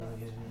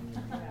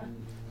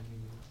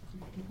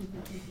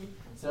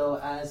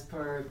So as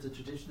per the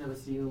tradition of a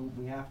siyum,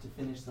 we have to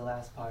finish the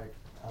last part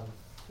of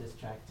this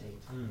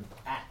tractate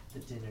at the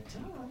dinner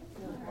table.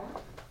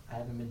 I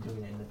haven't been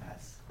doing it in the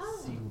past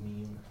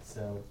siyumim,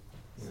 so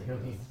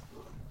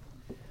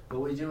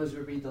what we do is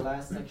we read the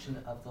last section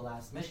of the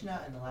last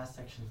Mishnah and the last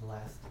section of the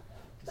last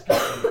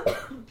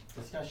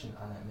discussion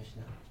on that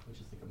Mishnah,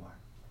 which is the Gemara.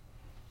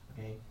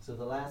 Okay, so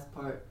the last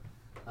part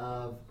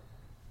of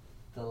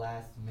the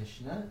last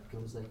Mishnah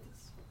goes like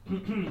this.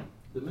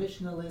 The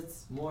Mishnah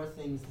lists more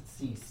things that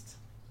ceased.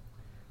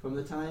 From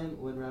the time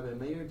when Rabbi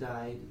Meir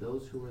died,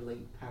 those who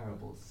relate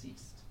parables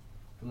ceased.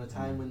 From the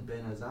time when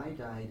Ben Azai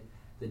died,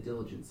 the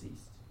diligence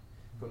ceased.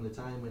 From the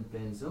time when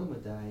Ben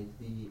Zoma died,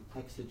 the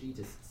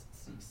exegetists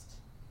ceased.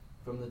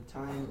 From the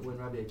time when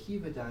Rabbi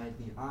Akiva died,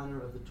 the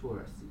honor of the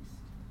Torah ceased.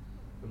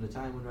 From the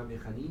time when Rabbi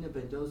Hanina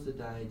ben Dosa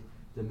died,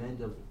 the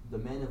men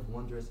of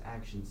wondrous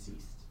action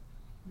ceased.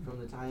 From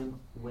the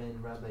time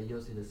when Rabbi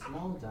Yossi the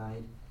Small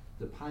died,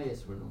 the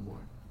pious were no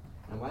more.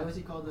 And why was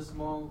he called the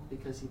Small?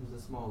 Because he was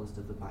the smallest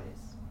of the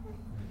pious.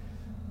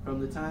 From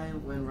the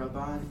time when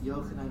Rabban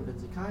Yochanan ben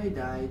Zakkai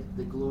died,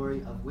 the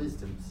glory of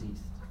wisdom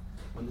ceased.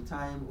 From the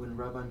time when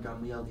Rabban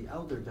Gamliel the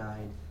Elder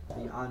died,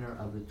 the honor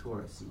of the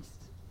Torah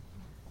ceased.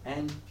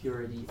 And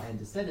purity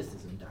and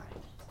asceticism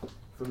died.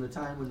 From the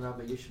time when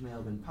Rabbi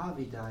Yishmael ben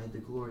Pavi died, the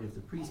glory of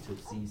the priesthood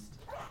ceased.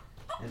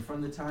 And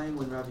from the time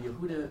when Rabbi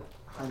Yehuda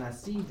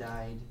Hanasi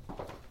died,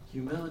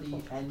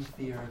 humility and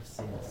fear of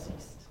sin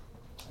ceased.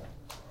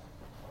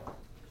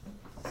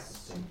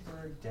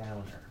 Super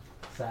downer.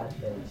 Sad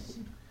face.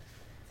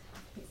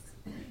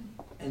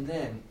 And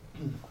then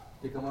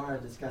the Gemara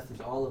discusses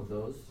all of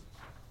those.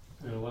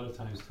 And a lot of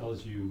times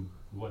tells you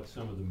what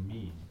some of them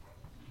mean.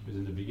 Because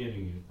in the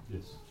beginning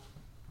it's...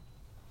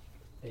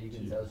 It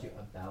even tells you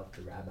about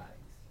the rabbis.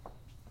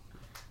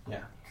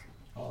 Yeah,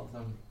 all of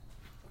them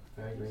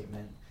very great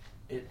men.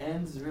 It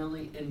ends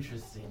really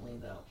interestingly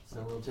though,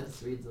 so we'll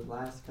just read the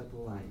last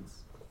couple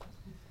lines.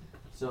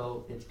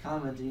 So it's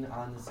commenting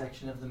on the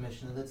section of the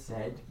Mishnah that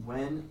said,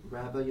 when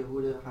Rabbi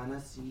Yehuda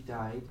Hanasi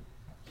died,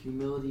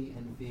 humility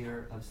and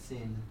fear of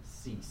sin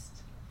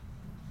ceased.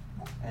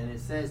 And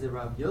it says that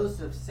Rav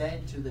Yosef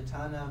said to the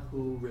Tana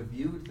who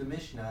reviewed the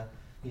Mishnah,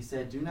 he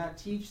said, do not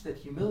teach that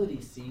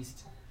humility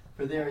ceased,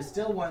 for there is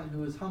still one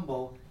who is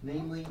humble,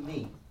 namely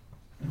me.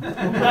 And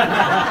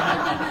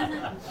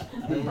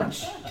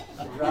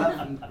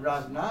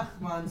Rav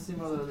Nachman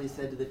similarly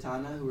said to the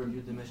Tana who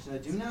reviewed the Mishnah,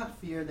 do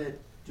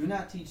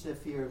not teach that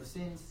fear of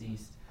sin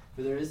ceased,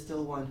 for there is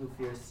still one who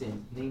fears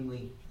sin,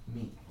 namely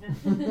me.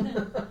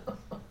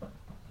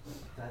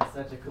 That's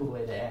such a cool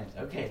way to end.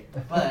 Okay,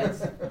 but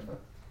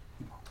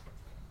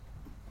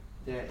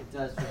there it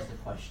does raise the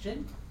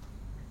question.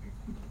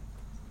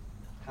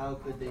 How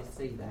could they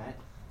say that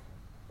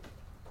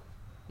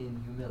in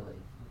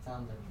humility? It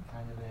sounds like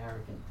kind of an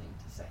arrogant thing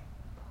to say.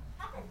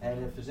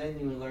 And if there's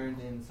anything we learned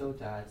in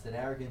Sota, it's that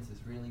arrogance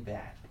is really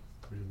bad.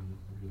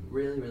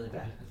 Really, really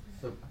bad.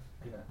 So,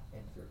 I'm going to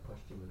answer a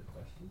question with a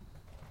question.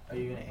 Are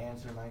you going to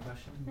answer my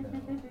question? No.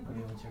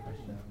 Okay, what's your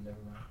question? No,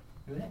 never mind.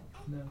 Really?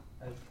 No.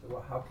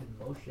 Well, how can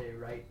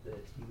Moshe write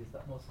that he was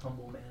the most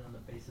humble man on the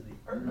face of the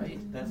earth? Right,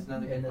 that's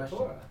another good in the question.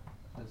 Torah.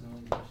 That's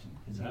another good question.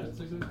 That's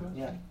a good question?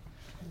 Yeah.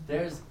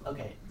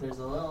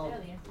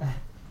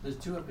 There's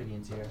two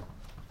opinions here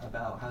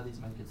about how these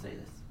men could say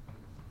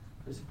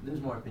this.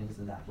 There's more opinions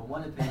than that, but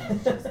one opinion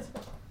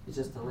is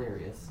just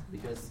hilarious,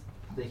 because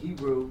the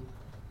Hebrew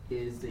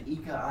is the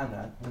Ika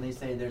Ana. When they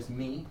say there's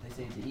me, they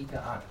say the Ika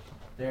Ana.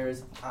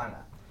 There's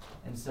Ana.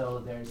 And so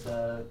there's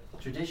a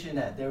tradition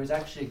that there was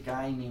actually a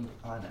guy named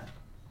Ana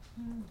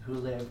who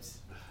lived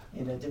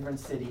in a different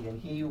city, and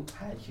he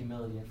had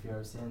humility and fear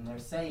of sin. They're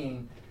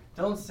saying,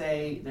 don't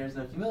say there's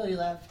no humility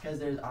left because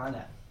there's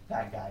Ana,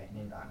 that guy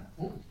named Ana.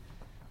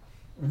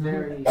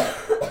 Very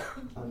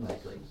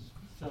unlikely.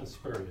 Sounds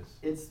spurious.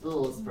 It's a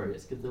little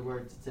spurious because the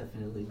word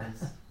definitely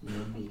means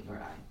me or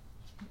I.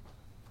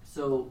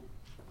 So,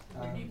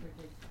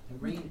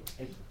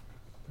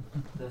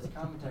 the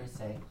commentaries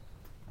say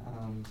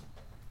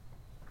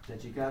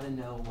that you got to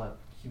know what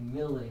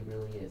humility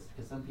really is,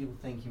 because some people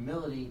think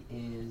humility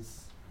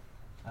is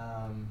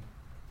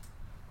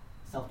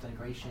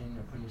self-denigration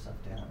or putting yourself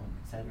down,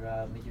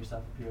 etc., make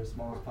yourself appear as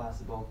small as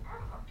possible,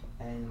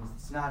 and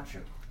it's not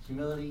true.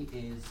 Humility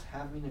is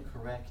having a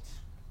correct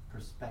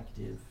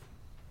perspective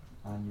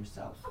on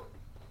yourself,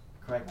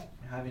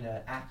 having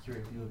an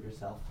accurate view of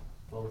yourself,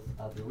 both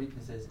of your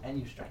weaknesses and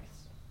your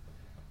strengths.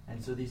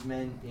 And so these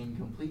men in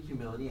complete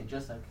humility, and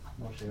just like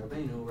Moshe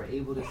Rabbeinu, were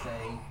able to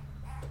say,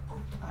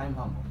 I'm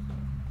humble,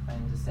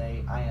 and to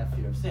say, I have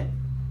fear of sin,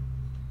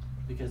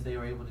 because they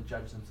were able to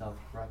judge themselves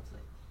correctly.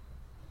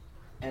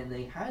 And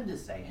they had to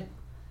say it,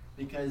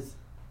 because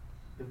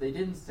if they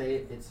didn't say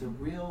it, it's a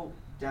real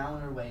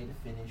downer way to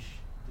finish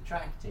the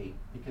tractate,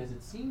 because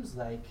it seems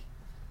like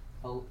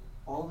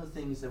all the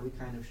things that we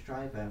kind of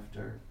strive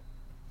after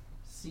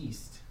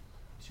ceased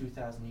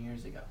 2,000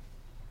 years ago.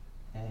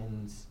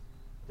 And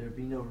there'd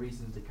be no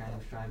reason to kind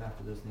of strive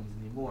after those things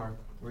anymore,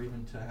 or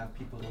even to have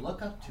people to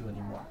look up to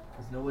anymore,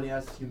 because nobody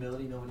has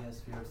humility, nobody has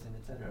fear of sin,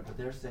 etc. But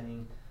they're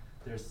saying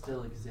there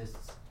still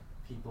exists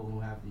people who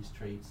have these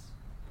traits.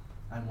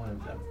 I'm one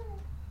of them,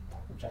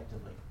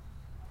 objectively.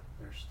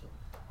 They're still.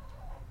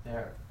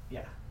 They're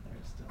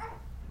still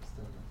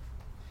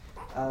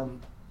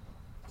them.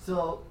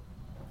 So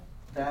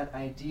that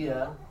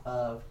idea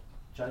of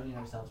judging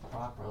ourselves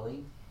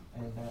properly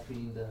and that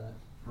being the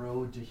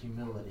road to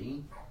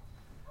humility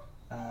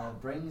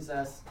brings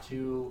us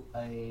to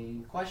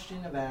a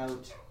question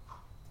about,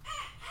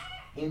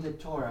 in the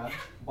Torah,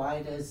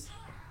 why does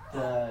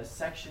the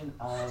section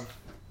of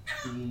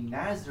the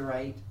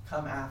Nazirite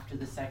come after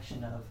the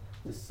section of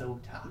the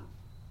Sotah?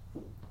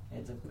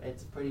 It's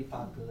a pretty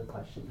popular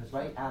question, because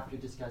right after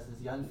it discusses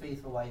the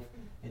unfaithful wife,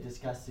 it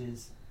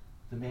discusses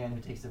the man who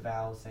takes a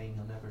vow saying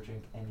he'll never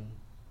drink any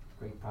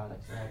grape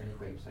products or have any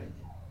grapes or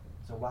anything.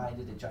 So why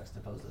did it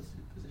juxtapose those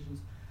two positions?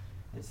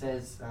 It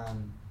says,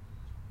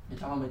 the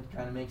Talmud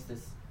kind of makes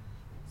this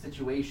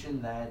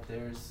situation that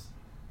there's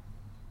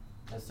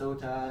a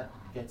Sotah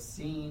gets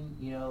seen,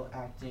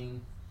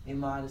 acting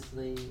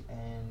immodestly,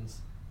 and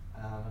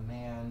a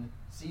man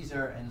sees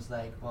her and is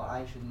like, well,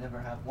 I should never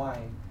have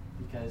wine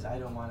because I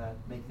don't want to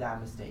make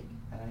that mistake,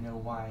 and I know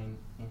wine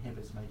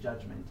inhibits my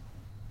judgment,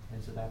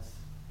 and so that's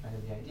kind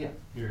of the idea.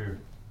 Here.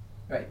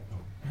 Right.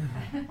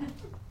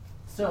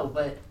 So,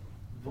 but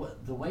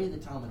the way the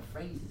Talmud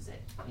phrases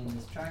it in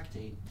this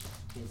tractate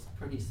is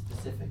pretty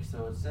specific.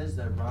 So it says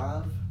that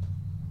Rav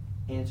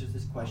answers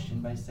this question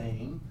by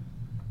saying,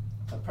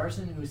 a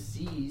person who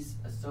sees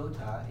a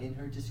Sotah in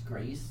her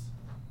disgrace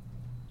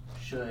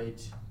should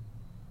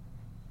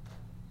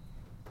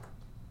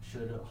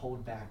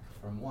hold back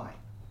from wine.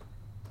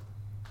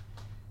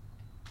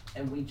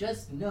 And we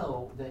just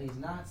know that he's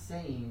not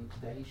saying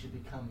that he should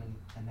become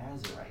a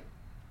Nazirite.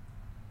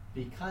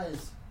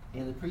 Because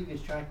in the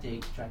previous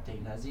tractate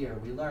Nazir,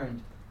 we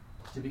learned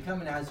to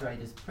become a Nazirite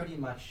is pretty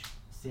much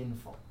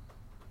sinful.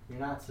 You're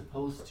not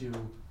supposed to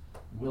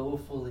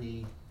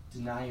willfully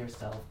deny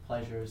yourself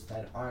pleasures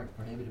that aren't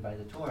prohibited by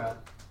the Torah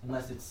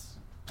unless it's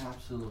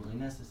absolutely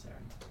necessary.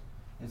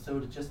 And so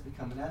to just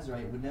become a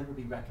Nazirite would never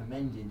be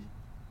recommended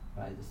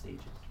by the sages.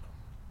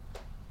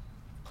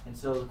 And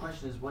so the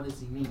question is, what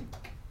does he mean?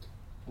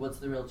 What's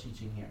the real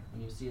teaching here?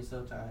 When you see a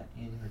Sotah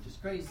in her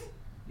disgrace,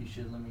 you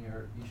should limit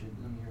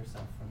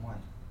yourself from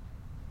wine.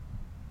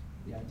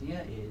 The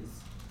idea is,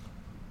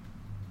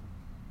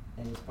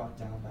 and it's brought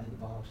down by the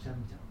Baal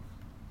Shem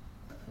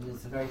Tov, and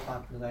it's a very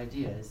popular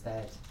idea, is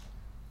that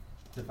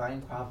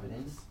divine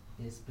providence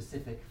is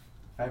specific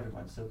for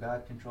everyone. So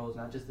God controls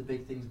not just the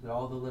big things, but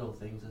all the little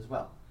things as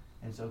well.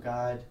 And so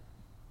God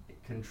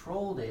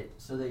controlled it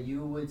so that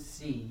you would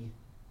see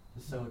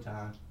the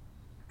Sotah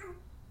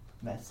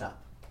mess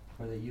up,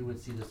 or that you would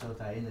see the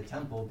Sotah in the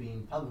temple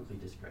being publicly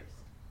disgraced.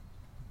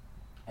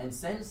 And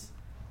since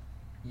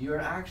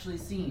you're actually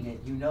seeing it,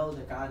 you know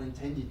that God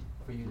intended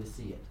for you to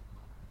see it.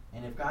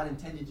 And if God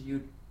intended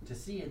you to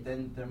see it,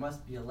 then there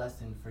must be a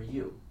lesson for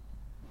you.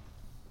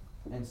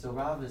 And so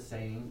Rav is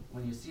saying,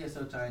 when you see a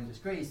Sotah in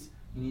disgrace,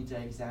 you need to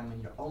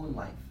examine your own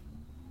life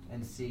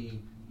and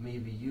see,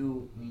 maybe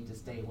you need to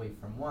stay away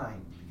from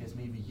wine because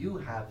maybe you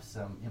have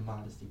some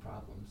immodesty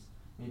problems.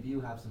 Maybe you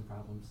have some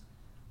problems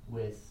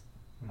with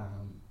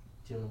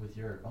dealing with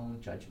your own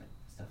judgment,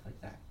 stuff like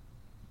that.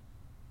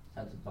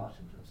 That's what Baal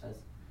Shem Tov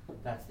says.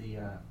 That's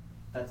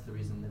the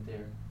reason that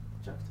they're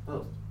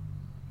juxtaposed.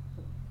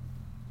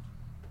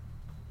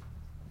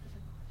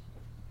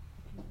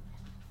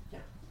 Yeah.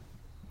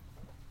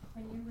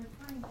 When you're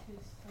referring to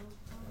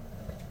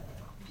Sotah,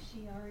 has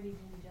she already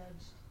been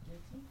judged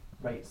guilty?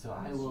 Right. So Or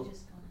I has will. she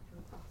just gone through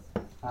a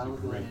process? I will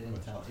go Great ahead and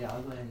question. tell. Yeah,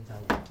 I'll go ahead and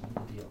tell you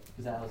the deal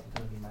because that was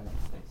going to be my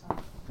next thing.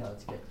 No,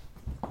 it's good.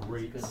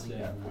 Great It's good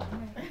lead segue.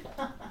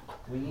 up.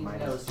 We need to know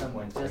Minus 2 some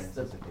points for just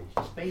the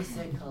anticipation.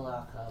 basic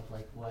halakha of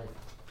like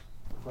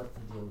what's the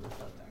deal with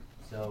Sotah.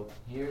 So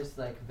here's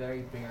like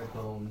very bare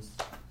bones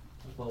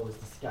of what was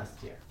discussed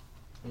here.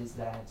 Is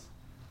that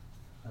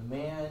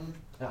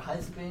a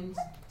husband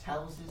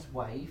tells his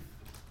wife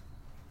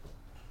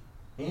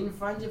in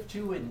front of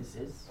two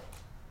witnesses,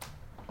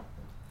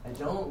 I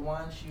don't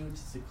want you to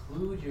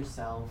seclude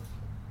yourself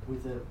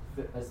with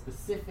a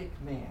specific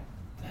man,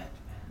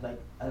 like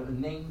a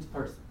named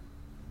person,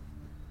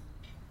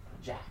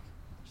 Jack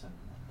or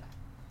something like that.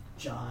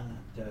 John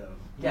Doe.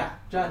 Yeah,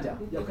 John Doe.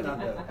 Yochanan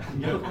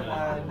Doe.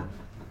 Yochanan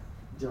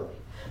Doe.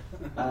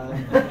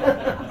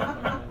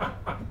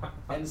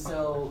 And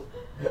so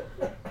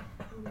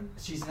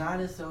she's not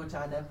a Sotah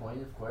at that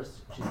point, of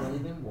course. She's only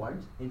been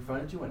warned in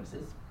front of two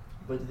witnesses.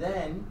 But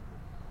then,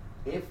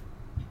 if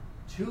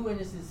two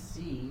witnesses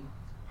see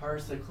her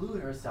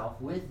seclude herself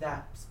with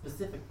that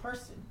specific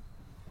person,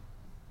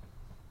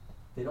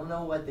 they don't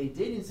know what they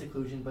did in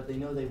seclusion, but they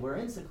know they were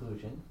in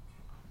seclusion,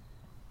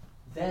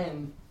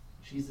 then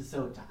she's a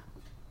Sotah.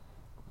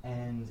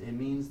 And it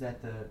means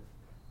that the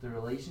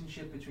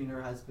relationship between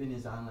her husband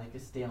is on like a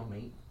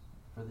stalemate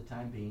for the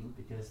time being,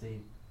 because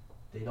they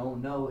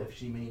don't know if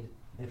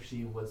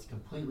she was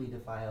completely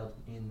defiled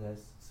in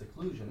this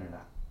seclusion or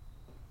not.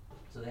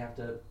 So they have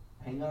to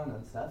hang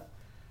on stuff.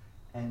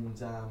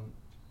 And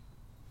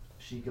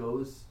she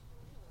goes,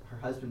 her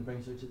husband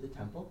brings her to the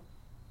temple,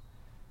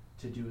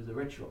 to do the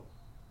ritual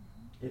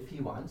if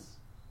he wants.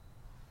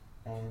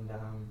 And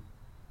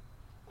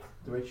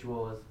the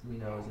ritual, as we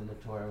know, is in the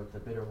Torah with the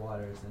bitter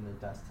waters and the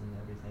dust and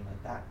everything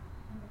like that.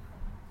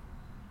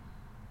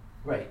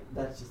 Right,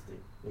 that's just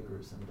the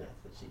gruesome death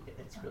that she gets.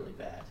 It's really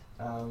bad.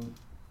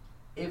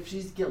 If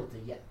she's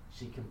guilty, yeah,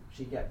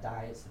 she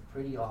dies a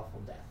pretty awful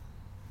death.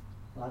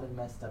 A lot of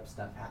messed up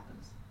stuff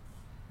happens.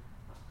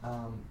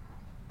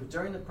 But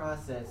during the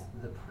process,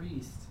 the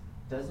priest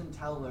doesn't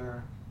tell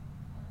her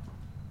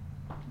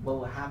what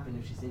will happen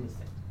if she's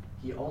innocent.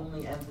 He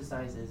only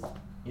emphasizes,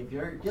 if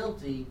you're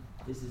guilty,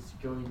 this is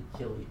going to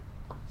kill you.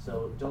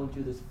 So don't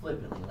do this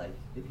flippantly. Like,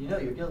 if you know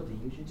you're guilty,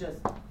 you should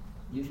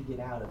get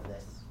out of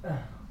this.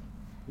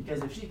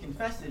 Because if she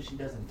confesses, she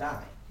doesn't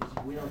die.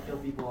 We don't kill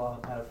people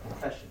out of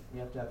confession. We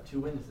have to have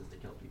 2 witnesses to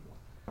kill people.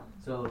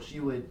 So she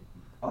would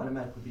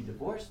automatically be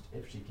divorced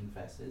if she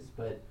confesses,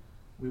 but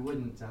we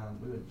wouldn't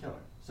kill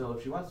her. So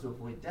if she wants to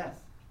avoid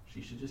death,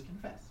 she should just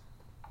confess.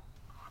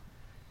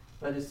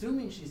 But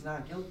assuming she's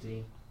not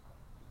guilty,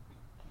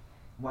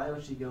 why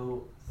would she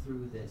go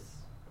through this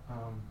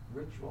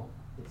ritual?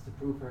 It's to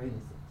prove her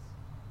innocence,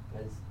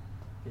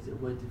 because it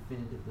would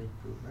definitively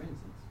prove her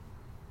innocence.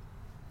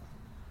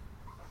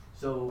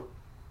 So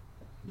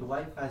the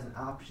wife has an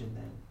option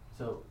then.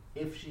 So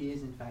if she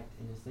is in fact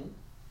innocent,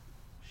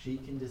 she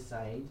can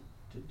decide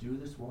to do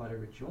this water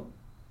ritual,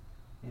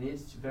 and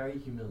it's very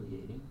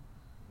humiliating.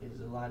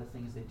 There's a lot of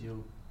things they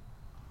do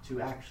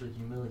to actually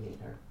humiliate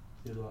her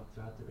throughout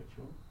the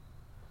ritual.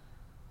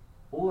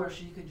 Or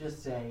she could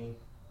just say,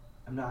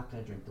 I'm not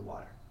going to drink the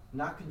water.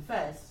 Not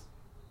confess,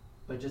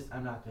 but just,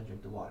 I'm not going to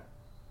drink the water.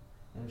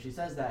 And if she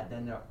says that,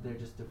 then they're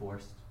just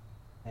divorced,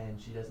 and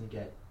she doesn't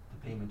get the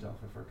payment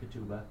off of her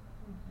ketubah,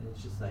 and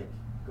it's just like,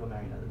 go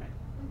marry another man.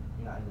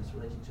 You're not in this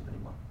relationship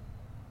anymore.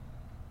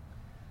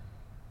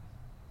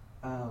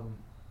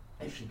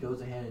 If she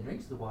goes ahead and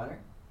drinks the water,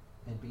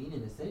 and being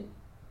innocent,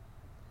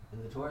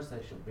 then the Torah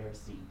says she'll bear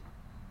seed.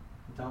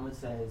 The Talmud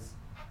says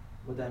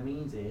what that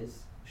means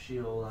is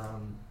she'll,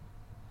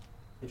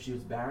 if she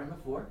was barren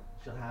before,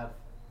 she'll have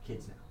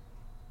kids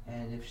now.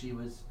 And if she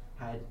was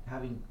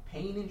having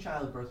pain in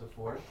childbirth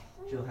before,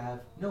 she'll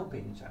have no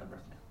pain in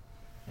childbirth now.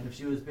 And if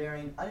she was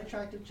bearing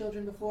unattractive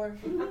children before,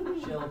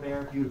 she'll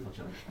bear beautiful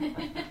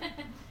children.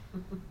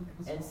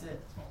 And so,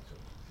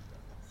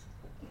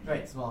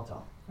 right, small,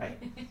 tall, right.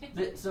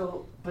 But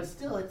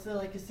still, it's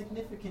like a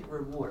significant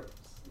reward.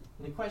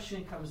 And the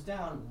question comes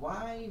down: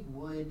 why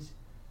would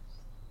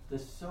the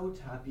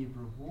sota be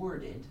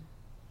rewarded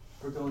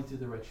for going through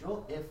the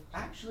ritual if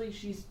actually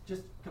she's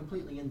just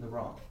completely in the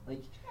wrong?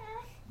 Like,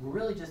 we're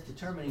really just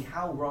determining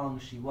how wrong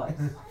she was.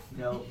 You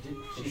know,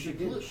 She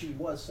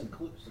was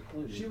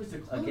secluded. She was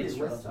secluded against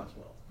her with husband's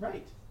will.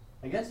 Right.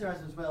 Against her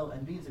husband's will,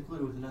 and being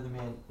secluded with another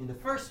man in the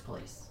first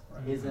place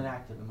is an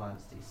act of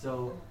immodesty.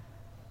 So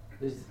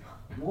there's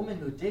a woman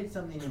who did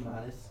something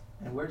immodest,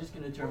 and we're just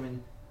going to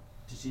determine,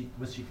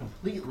 was she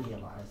completely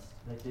immodest?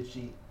 Like, did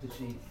she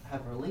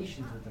have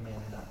relations with the man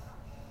or not?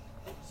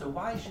 So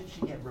why should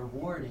she get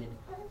rewarded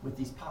with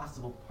these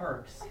possible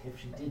perks if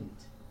she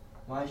didn't?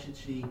 Why should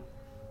she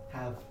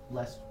have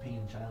less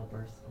pain in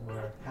childbirth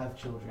or have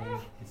children,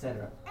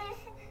 etc.?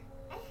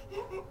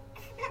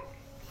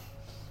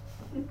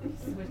 We're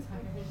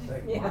tired.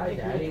 Like, why,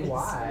 Daddy?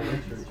 Why?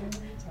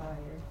 Extremely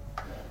tired.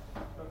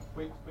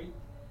 Wait.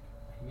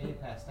 You may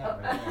have passed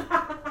out right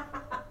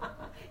there.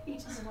 He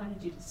just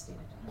wanted you to stand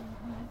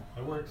up.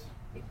 It works.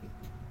 You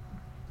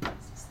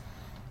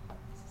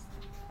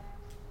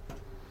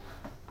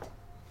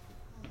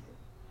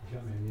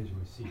got me on the edge of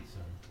my seat,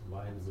 son.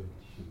 Why would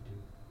she do?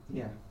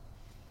 Yeah.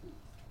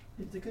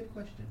 It's a good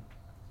question.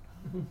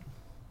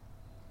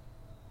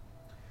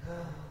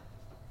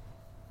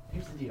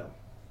 Here's the deal.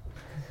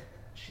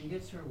 She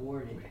gets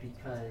rewarded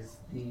because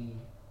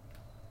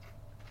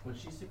when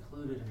she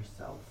secluded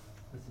herself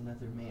with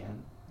another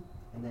man,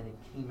 and then it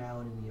came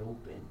out in the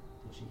open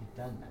that she had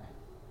done that,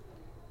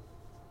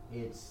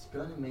 it's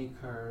going to make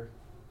her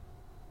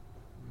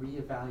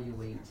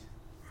reevaluate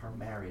her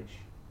marriage,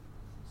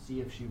 see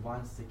if she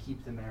wants to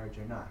keep the marriage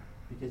or not.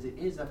 Because it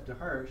is up to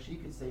her. She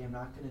could say, I'm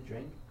not going to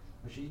drink,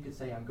 or she could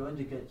say, I'm going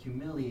to get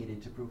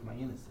humiliated to prove my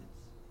innocence.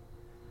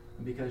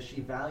 And because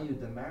she valued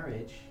the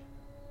marriage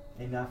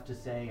enough to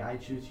say, I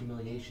choose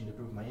humiliation to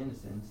prove my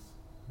innocence,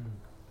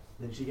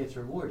 then she gets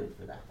rewarded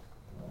for that.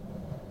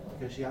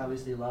 Because she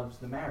obviously loves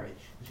the marriage.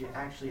 She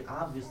actually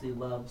obviously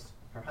loves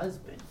her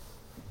husband,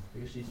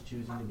 because she's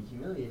choosing to be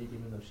humiliated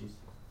even though she's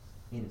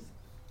innocent.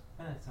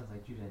 Kind of sounds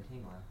like Judah and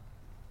Tamar.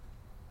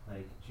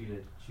 Like,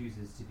 Judah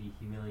chooses to be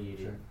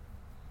humiliated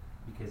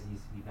because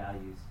he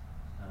values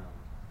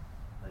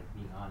like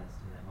being honest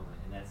in that moment,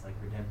 and that's like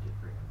redemptive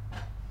for him.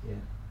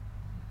 Yeah.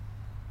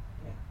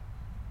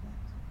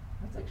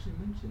 That's actually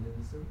mentioned in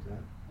the sutta.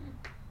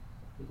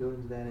 We go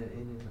into that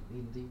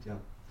in detail.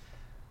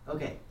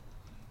 Okay,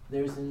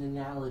 there's an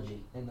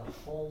analogy in the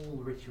whole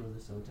ritual of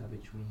the sutta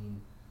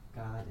between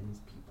God and his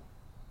people,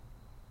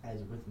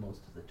 as with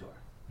most of the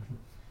Torah.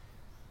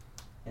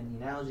 And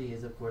the analogy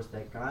is, of course,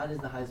 that God is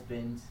the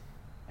husband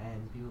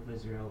and the people of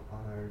Israel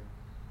are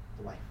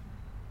the wife.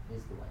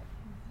 is the wife.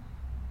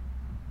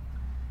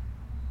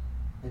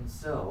 And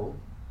so,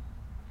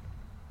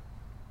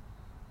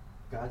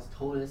 God's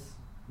told us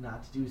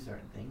not to do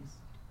certain things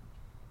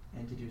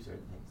and to do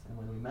certain things. And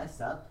when we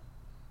mess up,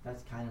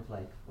 that's kind of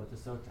like what the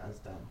Sota has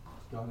done,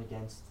 going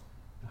against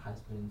the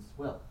husband's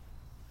will.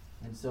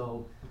 And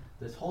so,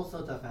 this whole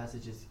Sota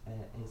passage is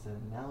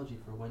an analogy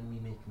for when we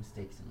make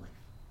mistakes in life.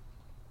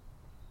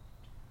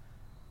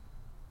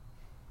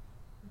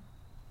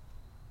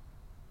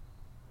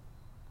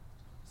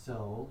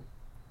 So,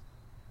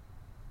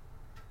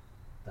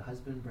 the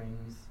husband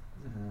brings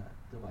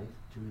the wife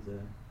to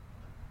the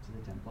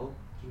temple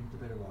to drink the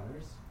bitter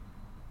waters,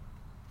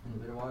 and the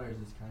bitter waters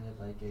is kind of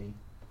like the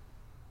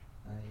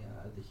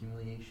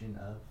humiliation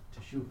of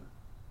teshuvah.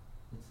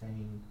 It's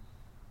saying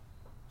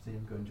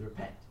I'm going to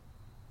repent,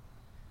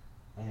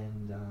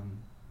 and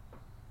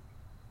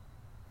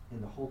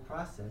the whole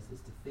process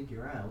is to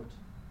figure out,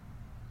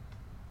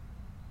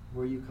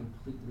 were you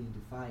completely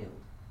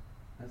defiled?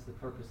 That's the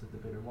purpose of the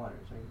bitter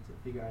waters, right? To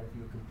figure out if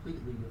you were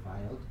completely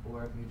defiled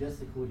or if you just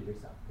secluded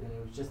yourself and it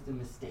was just a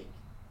mistake,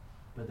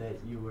 but that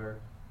you're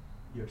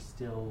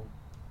still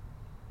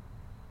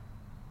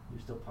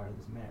part of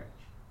this marriage.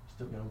 You're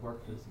still going to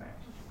work for this marriage.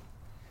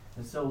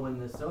 And so when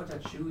the Sota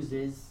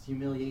chooses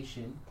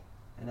humiliation,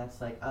 and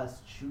that's like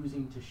us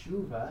choosing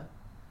teshuvah,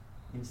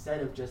 instead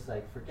of just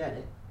like forget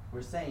it,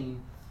 we're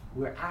saying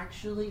we're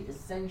actually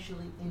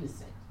essentially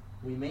innocent.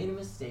 We made a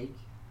mistake.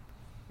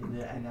 In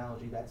the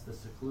analogy, that's the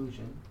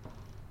seclusion.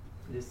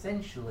 But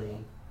essentially,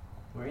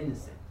 we're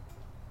innocent.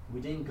 We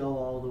didn't go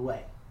all the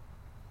way.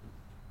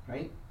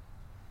 Right?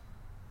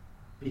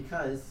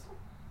 Because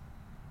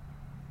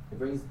it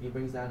brings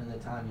down in the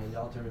Tanya, the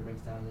Alter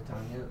brings down in the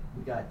Tanya,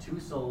 we got two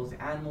souls, the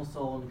animal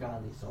soul and the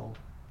godly soul.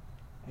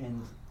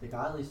 And the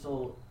godly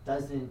soul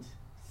doesn't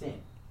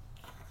sin.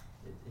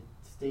 It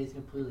stays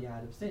completely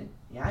out of sin.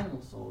 The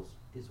animal soul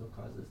is what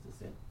causes the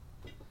sin.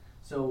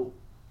 So,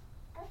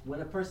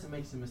 when a person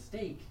makes a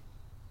mistake,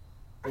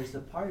 there's a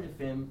part of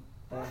him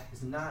that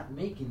is not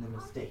making the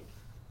mistake.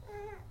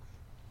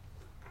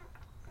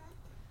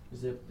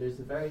 There's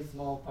a very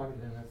small part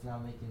of him that's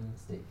not making the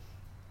mistake.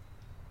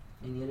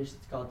 In Yiddish,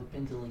 it's called the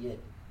Pintel Yid.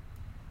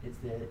 It's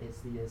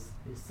the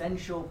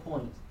essential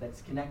point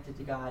that's connected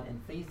to God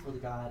and faithful to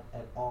God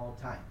at all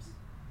times.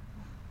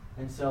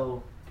 And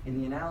so, in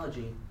the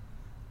analogy,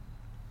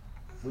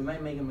 we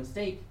might make a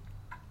mistake.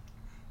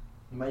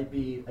 You might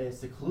be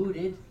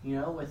secluded,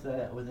 with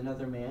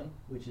another man,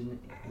 which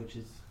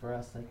is for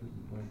us like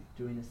we're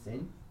doing a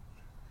sin.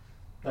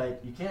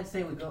 But you can't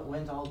say we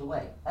went all the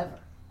way ever,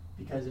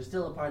 because there's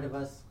still a part of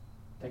us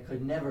that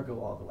could never go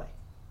all the way.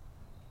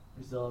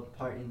 There's still a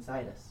part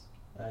inside us,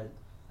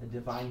 a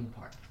divine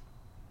part.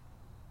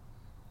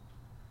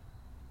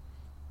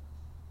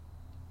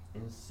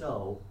 And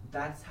so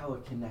that's how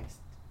it connects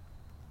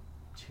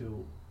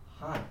to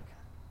Hanukkah,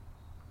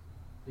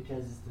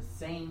 because it's the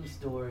same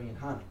story in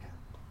Hanukkah.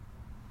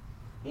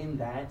 In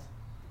that,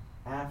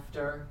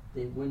 after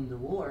they win the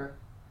war,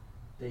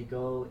 they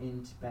go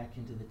back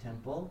into the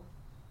temple,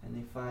 and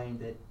they find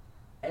that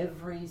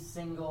every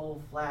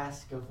single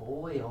flask of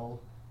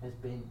oil has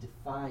been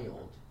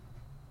defiled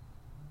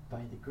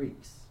by the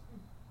Greeks,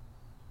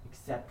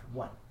 except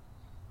one.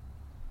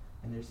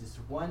 And there's this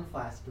one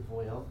flask of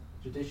oil.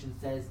 Tradition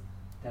says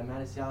that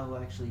Mattisyahu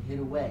actually hid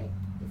away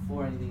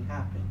before anything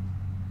happened,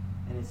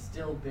 and it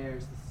still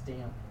bears the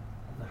stamp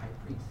of the high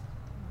priest.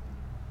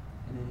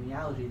 And in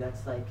reality,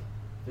 that's like,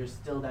 there's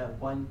still that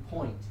one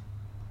point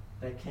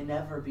that can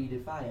never be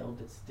defiled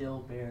that still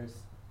bears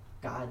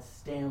God's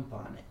stamp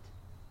on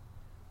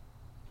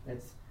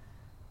it.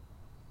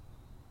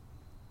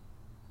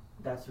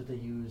 That's what they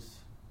use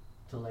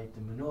to light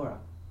the menorah.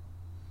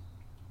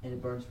 And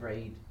it burns for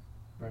 8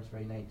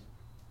 nights,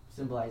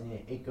 symbolizing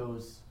it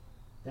goes,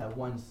 that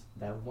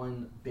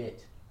one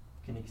bit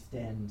can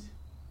extend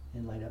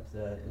and light up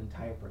the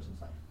entire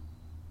person's life.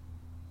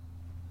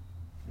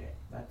 Yeah,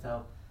 that's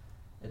how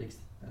it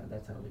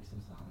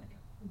extends to Hanukkah.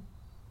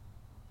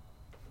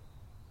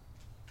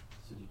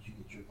 So did you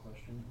get your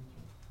question answered?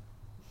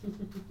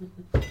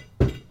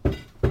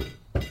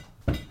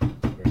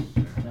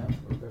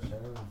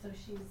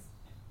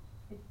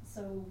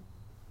 So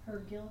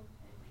her guilt,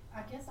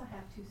 I guess I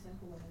have too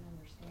simple of an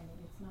understanding.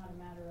 It's not a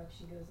matter of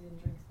she goes in,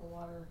 drinks the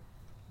water,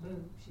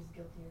 boom, she's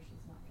guilty or she's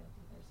not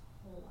guilty. There's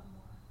a whole lot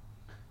more.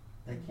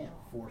 They can't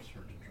force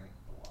her to drink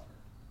the water.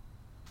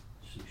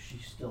 She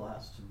still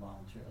has to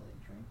voluntarily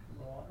drink the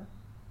water.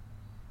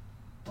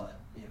 But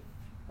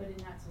in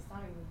that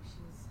society,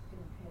 she's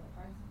going to pay the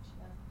price if she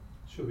doesn't.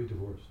 She'll be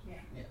divorced.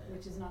 Yeah, Yeah.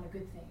 which is not a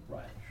good thing.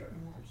 right, sure.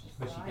 In that But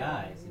she society,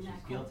 dies in and that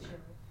she's guilty.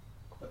 culture.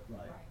 But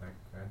right.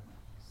 Right.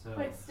 So.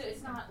 But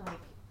it's not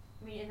like,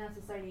 I mean, in that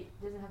society,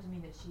 it doesn't have to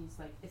mean that she's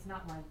like, it's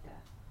not like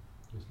that.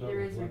 It's not There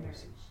like is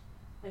leprosy. remarriage.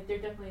 Like, there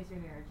definitely is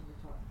remarriage in the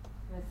Torah.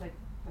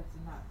 That's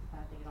not a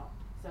bad thing at all.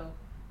 So,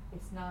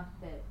 it's not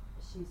that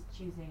she's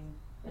choosing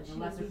But the she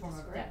would lesser be form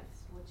of death.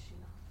 disgraced, would she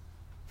not?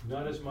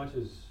 Not as much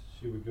as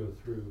she would go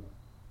through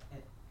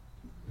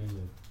in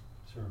the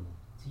ceremony.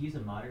 To use a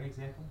modern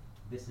example,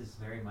 this is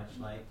very much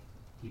like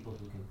people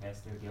who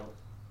confess their guilt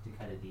to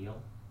cut a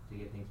deal to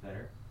get things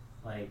better.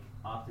 Like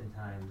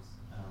oftentimes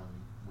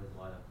with a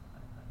lot of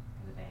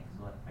in the banks,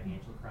 a lot of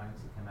financial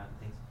crimes that come out and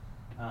things,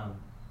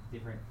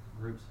 different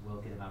groups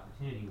will get an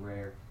opportunity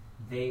where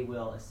they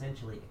will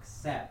essentially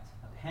accept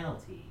a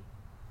penalty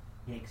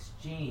in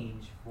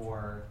exchange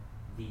for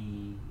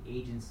the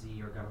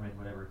agency or government,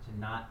 whatever, to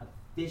not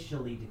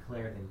officially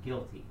declare them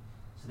guilty.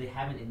 So they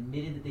haven't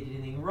admitted that they did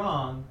anything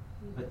wrong,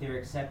 but they're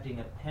accepting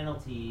a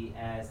penalty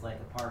as like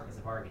as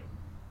a bargain.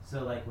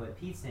 So like what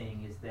Pete's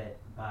saying is that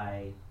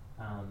by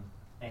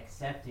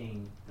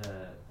accepting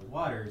the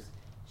waters,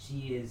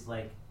 she is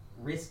like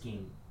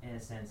risking, in a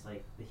sense,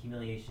 like the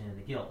humiliation and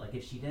the guilt. Like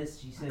if she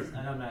says, "Oh,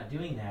 I'm not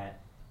doing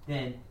that,"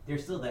 then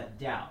there's still that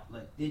doubt.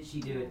 Like, did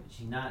she do it? Did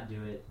she not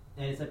do it?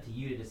 And it's up to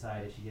you to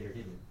decide if she did or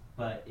didn't.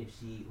 But if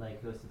she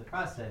like goes through the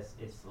process,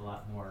 it's a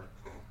lot more.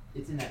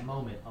 It's in that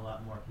moment a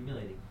lot more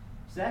humiliating.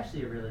 It's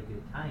actually a really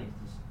good tie-in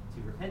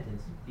to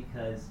repentance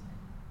because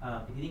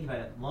if you think about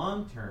it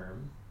long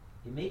term,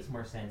 it makes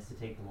more sense to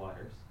take the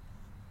waters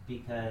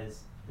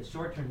because the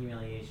short-term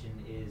humiliation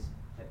is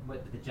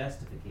what the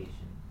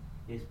justification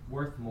is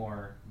worth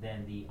more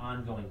than the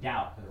ongoing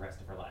doubt for the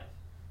rest of her life.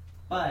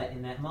 But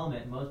in that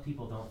moment, most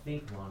people don't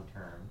think long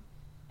term,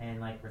 and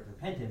like with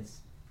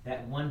repentance,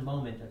 that one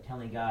moment of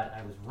telling God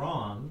I was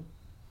wrong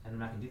and I'm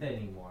not going to do that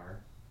anymore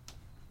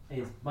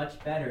is much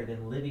better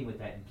than living with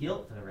that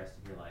guilt for the rest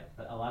of your life.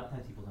 But a lot of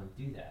times people don't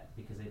do that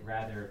because they'd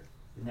rather,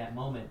 in that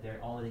moment,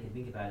 all they can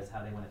think about is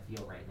how they want to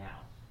feel right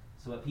now.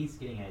 So what Pete's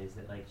getting at is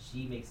that like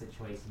she makes a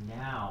choice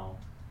now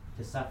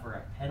to suffer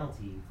a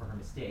penalty for her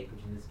mistake,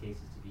 which in this case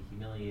is to be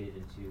humiliated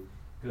and to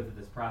go through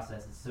this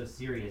process. It's so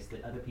serious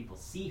that other people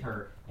see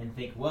her and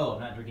think, "Whoa,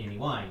 I'm not drinking any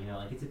wine." You know,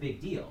 like it's a big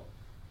deal.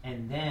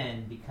 And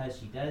then because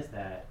she does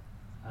that,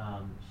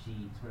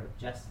 she sort of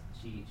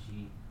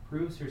she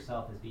proves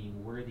herself as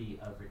being worthy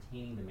of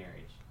retaining the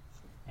marriage,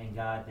 and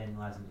God then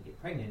allows him to get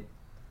pregnant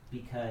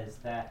because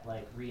that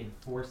like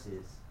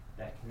reinforces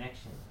that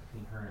connection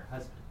between her and her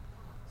husband.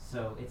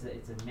 So it's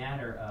a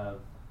matter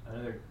of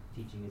another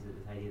teaching is that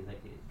this idea is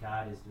like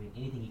God is doing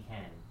anything he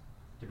can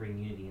to bring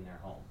unity in their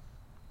home,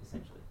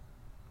 essentially.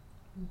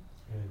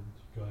 And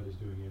God is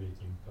doing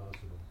anything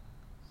possible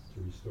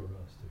to restore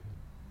us to him.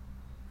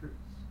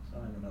 So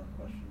I have another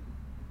question.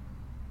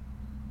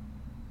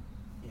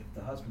 If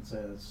the husband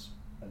says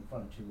in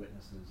front of two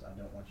witnesses, "I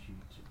don't want you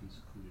to be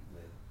secluded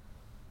with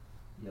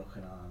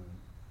Yochanan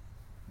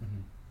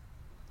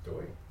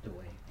Doi,"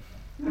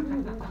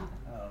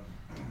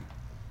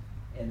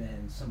 and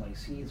then somebody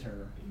sees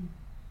her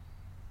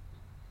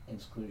in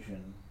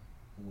seclusion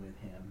with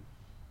him,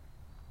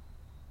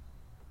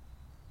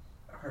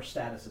 her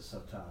status is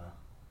sotah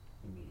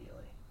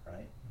immediately,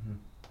 right? Mm-hmm.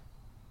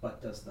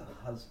 But the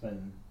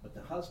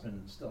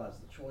husband still has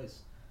the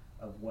choice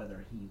of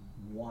whether he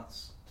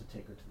wants to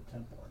take her to the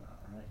temple or not,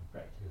 right?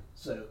 Right. Yeah.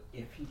 So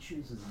if he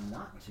chooses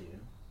not to,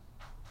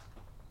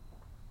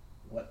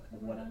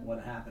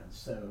 what happens?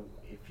 So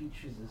if he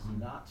chooses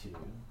not to,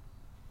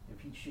 if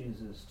he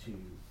chooses to,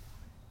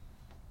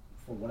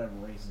 for whatever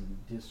reason,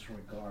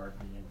 disregard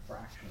the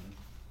infraction,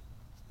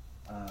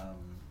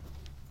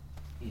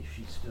 does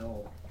she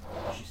still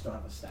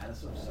have a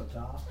status of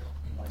sotah,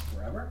 like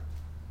forever?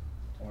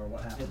 Or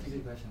what happens? That's a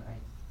good question. I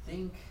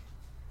think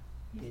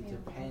it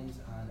depends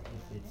on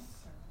if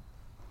it's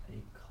a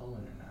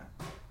Cohen or not.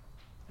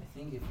 I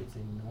think if it's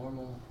a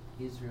normal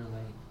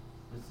Israelite,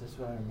 this is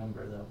what I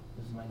remember though,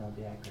 this might not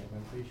be accurate, but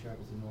I'm pretty sure if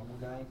it's a normal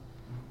guy,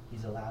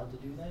 he's allowed to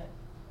do that.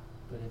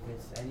 But if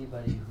it's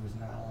anybody who's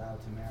not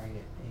allowed to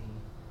marry a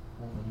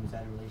woman who's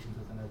had relations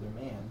with another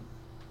man,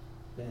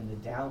 then the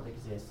doubt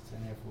exists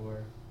and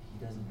therefore he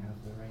doesn't have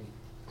the right.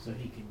 So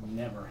he could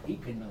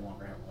no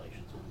longer have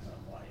relations with his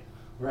own wife.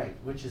 Right,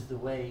 which is the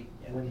way,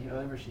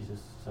 whenever she's a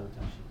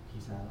sotah,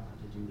 he's not allowed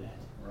to do that.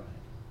 Right.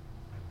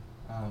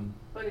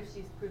 But if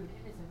she's proven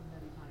innocent, then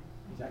that'd be fine.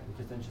 Exactly,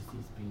 because then she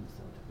ceases being a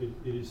sotah.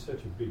 It is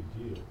such a big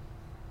deal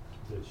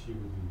that she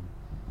would be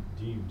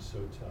deemed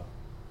sotah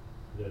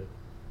that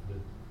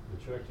the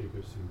tractate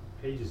goes through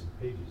pages and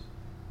pages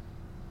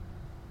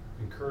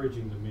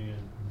encouraging the man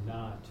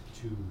not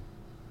to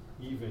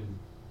even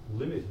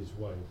limit his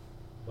wife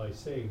by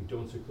saying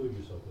don't seclude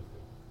yourself with her,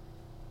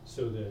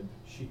 so that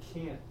she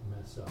can't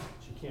mess up.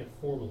 She can't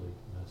formally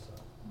mess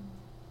up.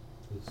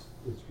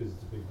 It's because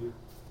it's a big deal.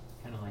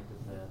 Kind of like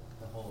with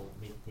the whole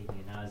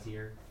taking a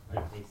nazir. Yeah.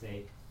 Like they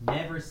say,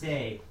 never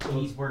say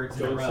these words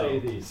in a Don't row. say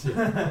these.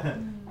 Yeah.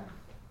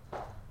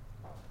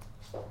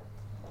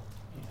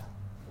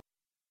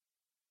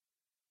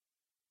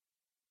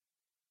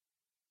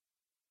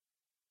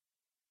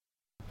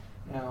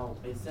 Now,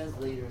 it says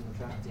later in the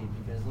tractate,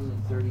 because only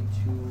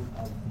 32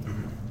 of the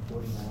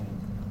 49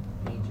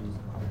 pages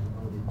are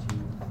devoted to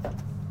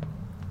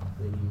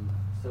the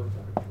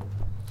sotah ritual.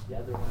 The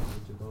other one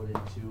is devoted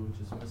to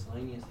just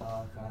miscellaneous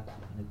halakha,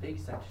 and a big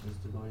section is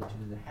devoted to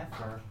the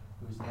heifer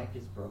whose neck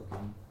is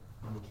broken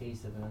in the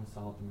case of an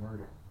unsolved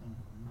murder.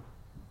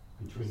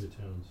 Mm-hmm. Between the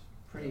towns.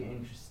 Pretty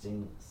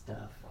interesting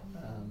stuff.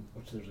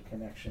 Which there's a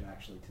connection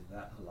actually to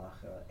that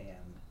halacha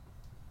and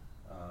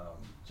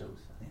Joseph.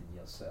 and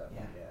Yosef.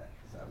 Yeah. Yeah,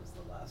 because that was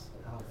the last.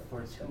 How that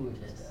they said he was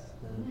fortuitous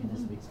dead. in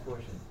this week's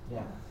portion.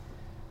 Yeah.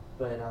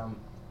 But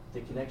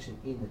the connection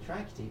in the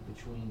tractate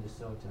between the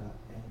Sota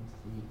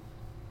and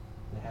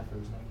the heifer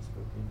whose neck is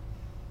broken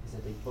is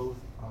that they both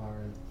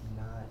are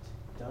not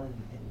done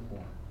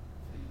anymore.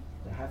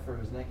 The heifer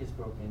whose neck is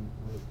broken,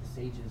 with the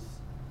sages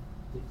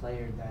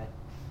declared that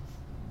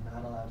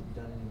not allowed to be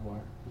done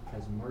anymore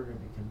because murder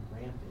became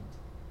rampant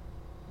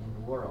in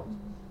the world.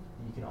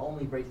 And you can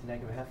only break the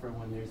neck of a heifer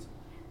when there's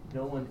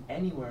no one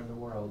anywhere in the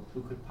world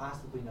who could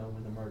possibly know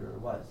who the murderer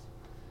was.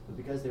 But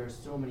because there are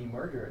so many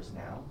murderers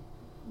now,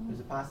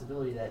 there's a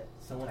possibility that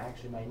someone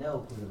actually might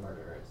know who the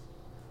murderer is.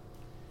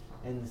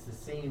 And it's the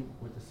same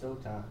with the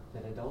Sota,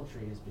 that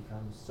adultery has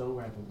become so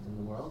rampant in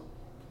the world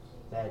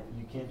that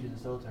you can't do the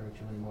Sota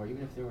ritual anymore.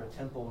 Even if there were a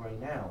temple right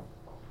now,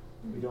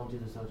 we don't do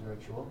the Sota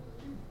ritual.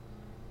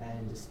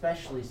 And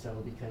especially so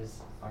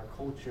because our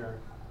culture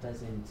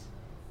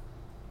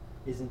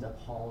isn't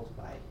appalled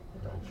by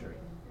adultery.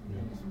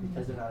 And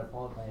because they're not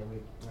appalled by it,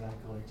 we're not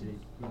going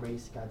to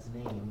erase God's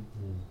name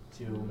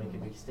to make a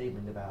big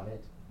statement about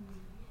it.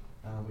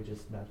 We're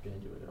just not going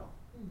to do it at all.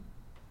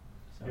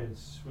 So. And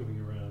swimming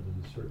around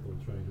in the circle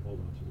trying to hold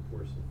on to the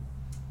porcelain.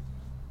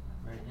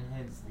 Right, and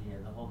hence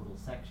the whole little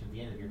section at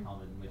the end of your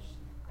Talmud in which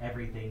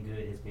everything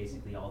good has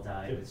basically all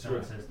died with That's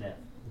so-and-so's death.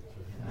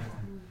 That's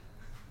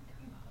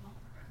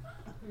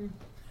right.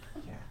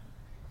 Yeah.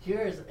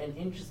 Here's an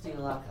interesting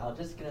lock. I'm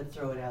just going to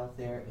throw it out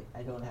there.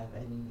 I don't have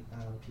any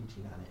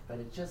teaching on it, but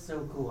it's just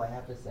so cool, I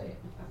have to say it.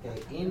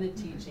 Okay, in the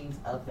teachings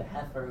of the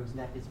heifer whose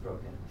neck is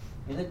broken,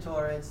 in the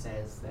Torah it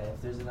says that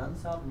if there's an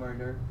unsolved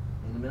murder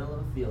in the middle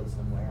of a field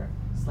somewhere,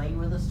 slain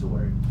with a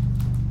sword,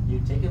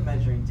 you take a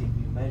measuring tape,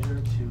 you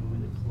measure to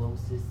the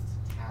closest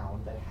town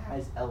that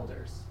has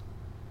elders.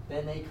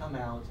 Then they come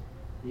out,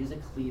 they use a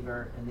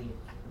cleaver, and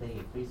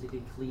they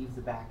basically cleave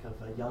the back of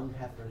a young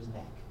heifer's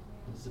neck.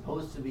 It's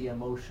supposed to be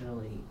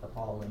emotionally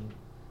appalling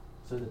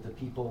so that the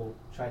people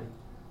try to,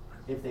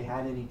 if they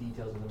had any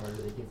details of the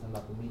murder, they give them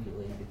up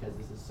immediately because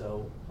this is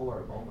so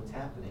horrible what's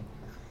happening.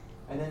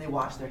 And then they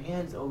wash their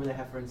hands over the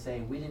heifer and say,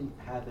 we didn't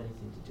have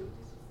anything to do with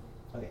this.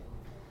 Okay.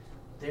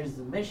 There's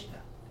the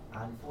Mishnah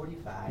on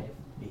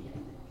 45b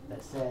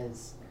that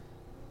says,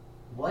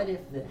 what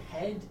if the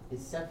head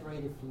is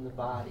separated from the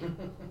body?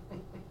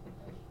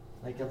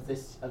 Like of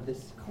this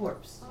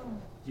corpse.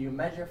 Do you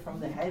measure from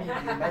the head or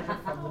do you measure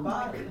from the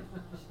body?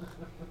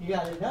 You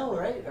gotta know,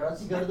 right? Or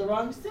else you go to the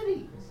wrong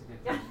city.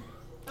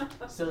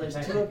 So there's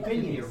In fact, two it could be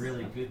opinions. a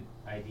really good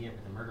idea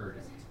for the murderer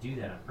to do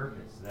that on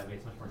purpose, so that way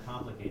it's much more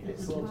complicated.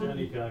 It's all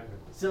Johnny Cocker.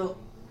 So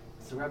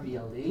Rabbi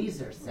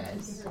Eliezer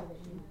says,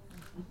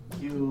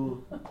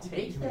 you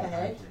take the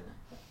head,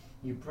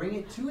 you bring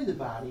it to the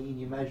body, and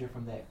you measure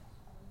from there.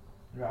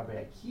 Rabbi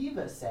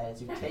Akiva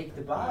says you take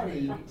the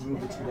body,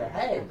 move it to the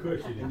head, Of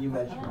course you do. and you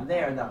measure from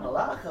there. And the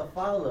halacha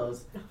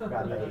follows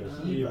Rabbi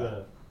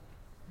Akiva.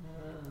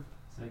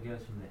 So it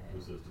goes from the Who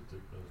head. says to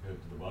take the head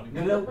to the body?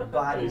 No,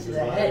 body to the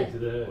head. To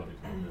the head. Body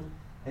to the head.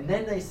 And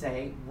then they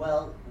say,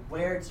 well,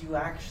 where do you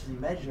actually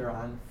measure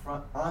on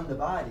the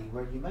body?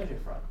 Where do you measure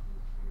from?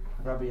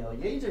 Rabbi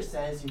Eliezer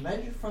says you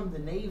measure from the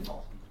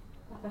navel,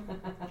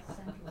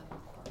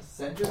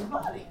 center of the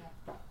body.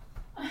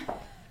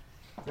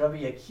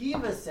 Rabbi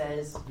Akiva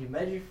says you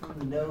measure from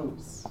the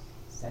nose,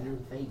 center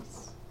of the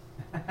face.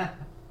 And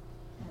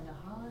the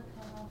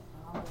holocaust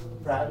follows.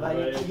 Rabbi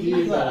Rabbi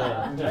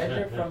Akiva, Akiva.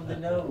 measure from the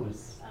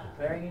nose.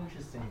 Very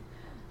interesting.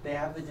 They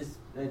have a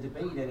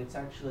debate, and it's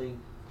actually,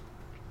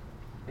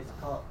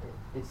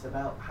 it's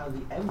about how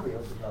the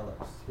embryo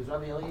develops. Because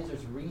Rabbi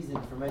Eliezer's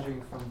reason for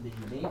measuring from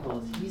the navel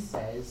is he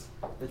says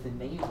that the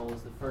navel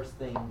is the first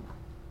thing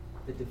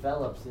that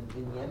develops in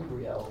the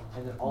embryo,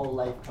 and that all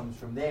life comes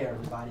from there,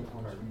 the body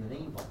forms from the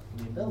navel, from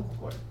the umbilical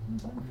cord.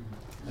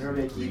 And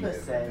Rabbi Akiva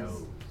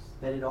says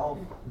that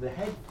the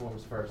head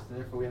forms first, and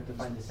therefore we have to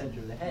find the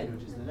center of the head,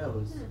 which is the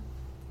nose,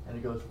 and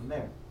it goes from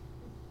there.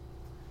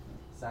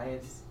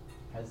 Science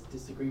has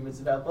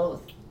disagreements about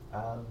both,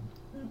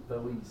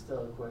 but we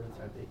still accord with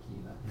Rabbi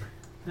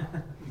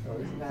Akiva. So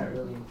isn't that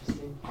really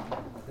interesting?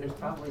 There's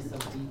probably some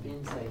deep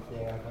insight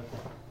there about the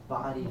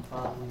body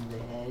following the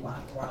head. Well,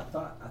 I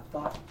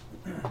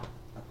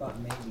thought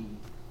maybe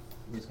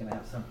it was going to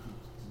have something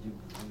to do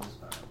with the loose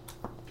bone.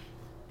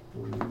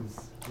 Blues.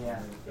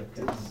 Yeah, it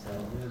Because does. the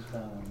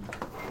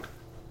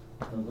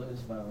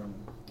loose bone,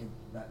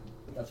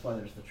 that's why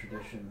there's the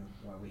tradition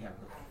where we have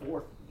the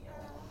fourth meal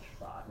on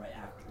Shabbat, right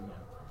after,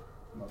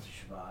 most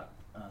Shabbat,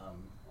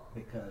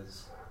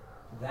 because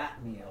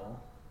that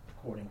meal,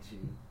 according to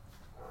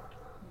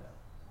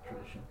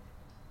tradition,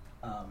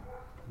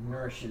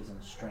 nourishes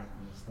and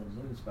strengthens the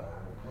loose bone.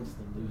 What's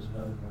the loose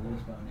bone? The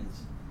loose bone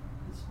is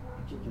this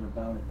particular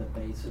bone at the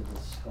base of the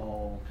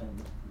skull, kind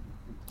of,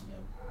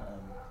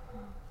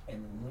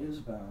 and the loose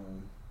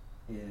bone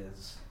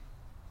is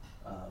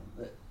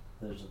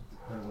there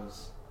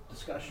was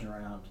discussion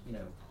around,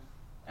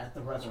 at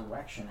the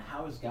resurrection,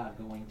 how is God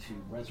going to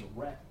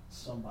resurrect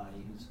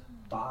somebody whose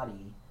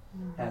body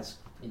has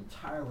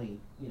entirely,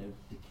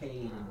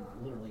 decayed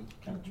and literally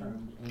kind of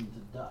turned into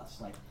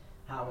dust. Like,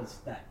 how is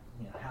that,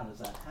 how does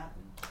that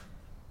happen?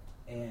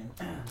 And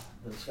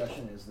the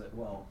discussion is that,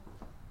 well,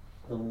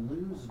 the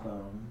luz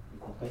bone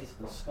at the base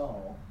of the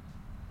skull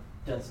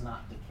does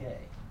not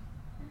decay.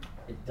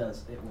 It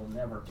will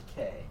never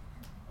decay.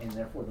 And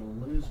therefore the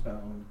luz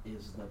bone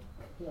is the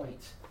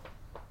point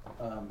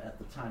at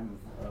the time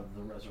of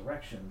the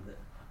resurrection that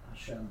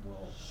Hashem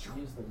will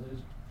use the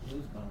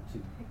luz bone to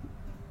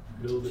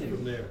Build it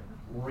from there.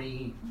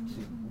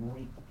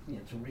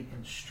 to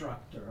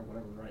reconstruct, or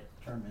whatever the right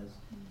term is,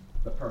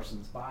 the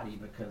person's body,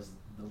 because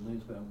the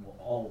luz bone will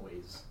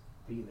always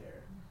be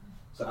there.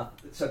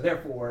 So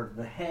therefore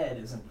the head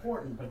is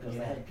important, because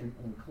the head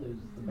includes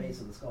the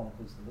base of the skull,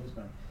 includes the luz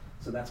bone.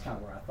 So that's kind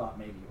of where I thought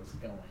maybe it was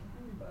going,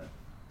 but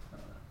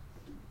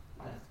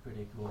That's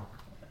pretty cool.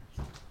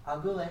 I'll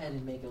go ahead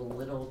and make a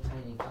little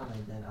tiny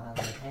comment then on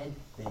the head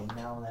thing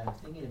now that I'm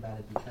thinking about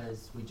it,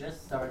 because we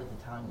just started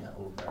the Tanya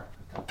over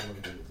a couple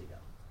of days ago.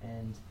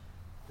 And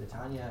the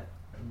Tanya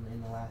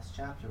in the last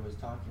chapter was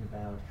talking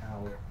about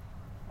how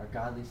our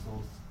godly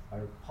souls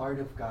are part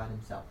of God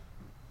himself,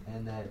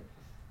 and that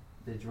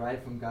they're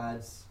derived from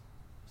God's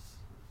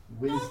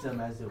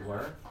wisdom, as it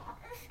were.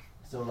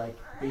 So like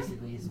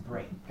basically his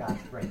brain,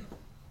 God's brain.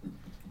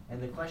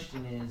 And the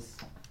question is,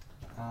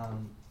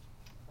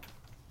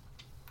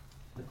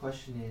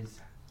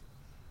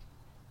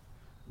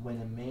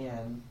 when a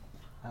man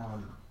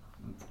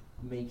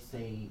makes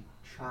a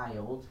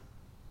child,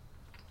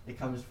 it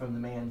comes from the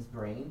man's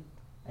brain,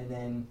 and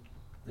then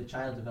the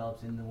child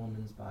develops in the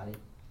woman's body,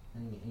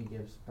 and he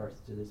gives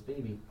birth to this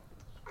baby.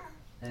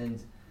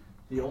 And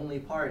the only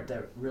part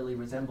that really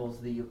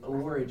resembles the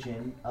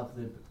origin of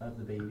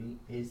the baby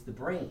is the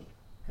brain,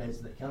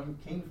 because it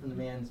came from the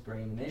man's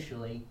brain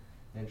initially,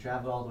 and it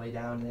traveled all the way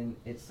down, and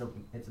it's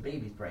a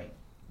baby's brain.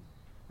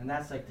 And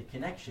that's like the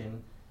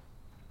connection.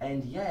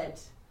 And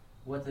yet,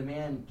 what the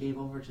man gave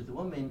over to the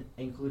woman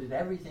included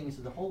everything,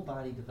 so the whole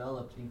body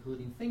developed,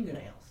 including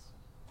fingernails.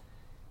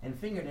 And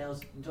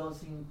fingernails don't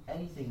seem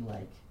anything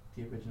like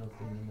the original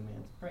thing in the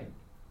man's brain.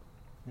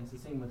 And it's the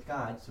same with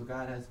God. So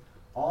God has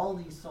all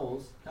these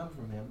souls come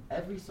from him.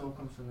 Every soul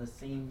comes from the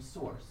same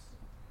source.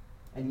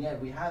 And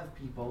yet we have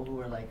people who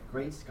are like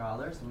great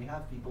scholars, and we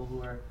have people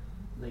who are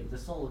like the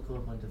soul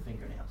equivalent of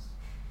fingernails.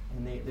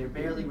 And they're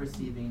barely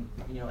receiving,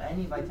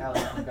 any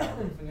vitality from God.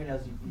 Like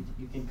fingernails,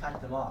 you can cut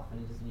them off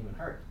and it doesn't even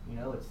hurt.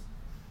 It's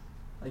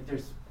like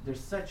there's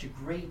such a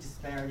great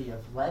disparity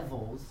of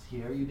levels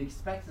here. You'd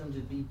expect them to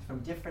be from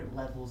different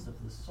levels of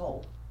the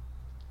soul,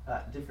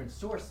 different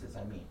sources,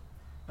 I mean.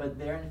 But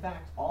they're in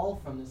fact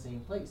all from the same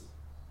place,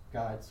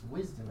 God's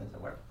wisdom, as it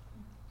were.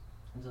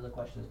 And so the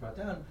question is brought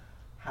down,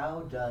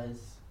 how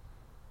does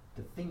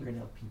the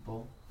fingernail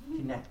people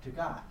connect to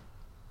God?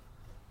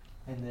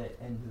 And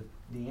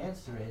the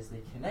answer is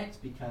they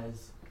connect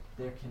because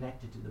they're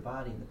connected to the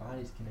body, and the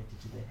body is connected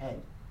to the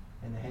head,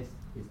 and the head is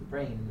the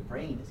brain, and the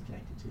brain is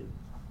connected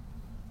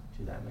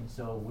to them. And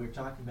so we're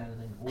talking about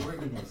an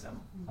organism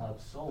of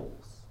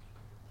souls,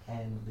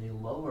 and the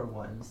lower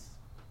ones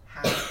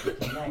have to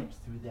connect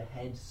through the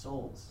head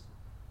souls,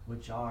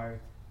 which are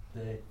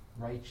the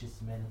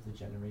righteous men of the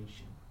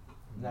generation.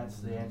 And that's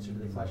the answer to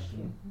the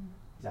question.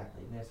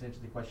 Exactly. And that's the answer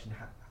to the question,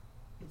 how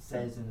it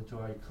says in the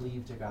Torah,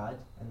 cleave to God,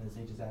 and the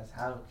sages ask,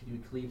 how could you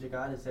cleave to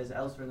God? It says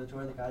elsewhere in the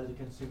Torah that God is a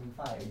consuming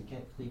fire. You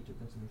can't cleave to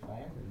consuming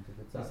fire.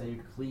 So say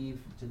you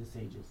cleave to the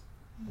sages.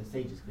 The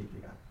sages cleave to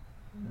God.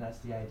 And that's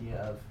the idea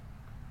of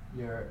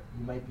you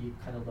might be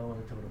kind of low on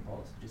the totem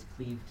pole, so just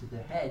cleave to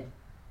the head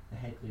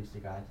cleaves to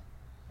God,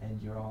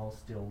 and you're all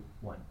still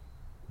one.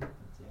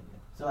 That's the idea.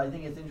 So I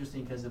think it's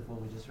interesting because of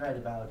what we just read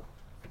about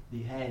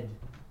the head,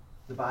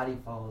 the body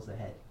follows the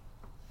head,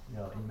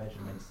 in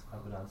measurements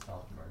of an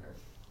unsolved murder.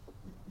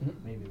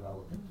 Maybe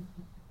relevant.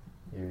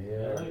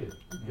 Yeah.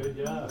 Good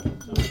job.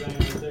 Somebody bang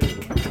on the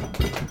table.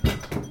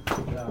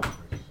 Good job.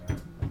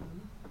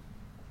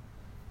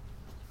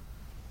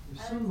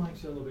 Your son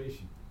likes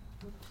elevation.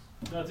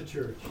 Not the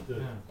church.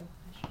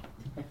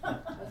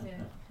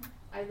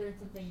 I learned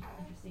something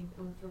interesting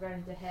with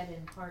regarding to head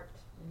and heart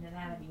and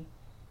anatomy,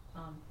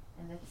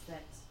 and that's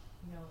that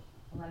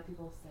a lot of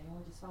people say,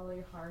 "Oh, just follow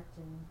your heart,"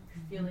 and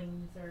your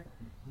feelings are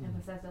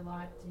emphasized a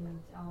lot and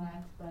all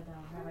that. But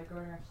Rabbi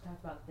Gordner actually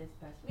talked about this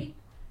past week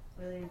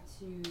related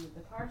to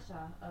the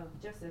parsha of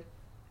Joseph.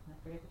 I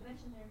forget the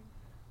connection there.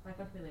 Might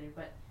come to me later.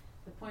 But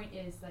the point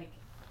is, like,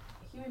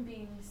 human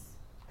beings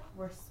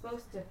were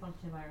supposed to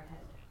function by our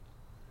head.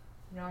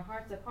 Our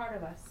heart's a part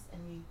of us, and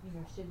we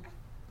should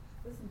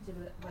listen to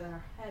it, but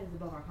our head is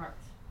above our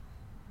heart.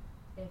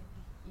 If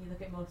you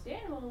look at most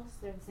animals,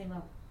 they're the same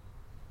level,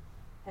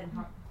 head and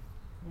heart.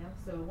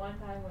 So one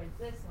time where it's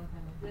this, one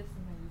time it's this,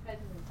 sometimes it's head,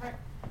 sometimes it's heart.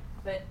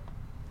 But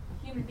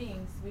human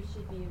beings, we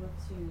should be able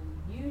to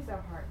use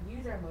our heart,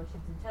 use our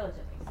emotions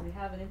intelligently. So we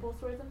have an impulse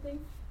towards something,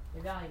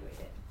 evaluate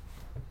it.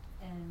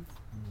 And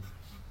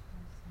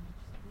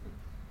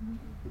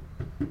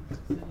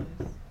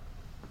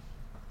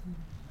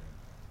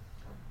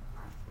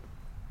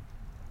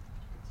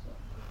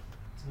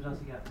So what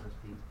else you got for us,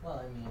 Pete? Well,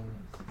 I mean,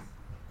 it's just,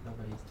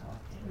 nobody's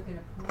talking. We're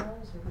gonna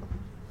pause or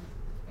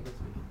I guess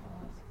we can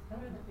pause. What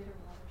are the bitter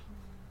waters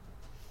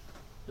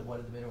made What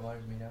are the bitter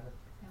waters made out of? of?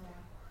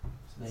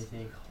 So they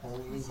take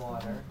holy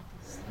water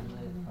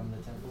from the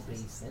temple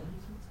basin,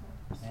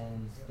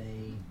 and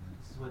they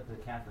This is what the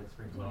Catholics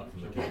bring. Not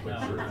from the No, Catholic no,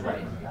 Church. no.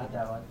 right, not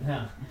that one.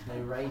 No.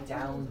 They write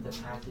down the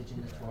passage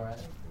in the Torah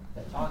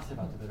that talks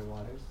about the bitter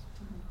waters,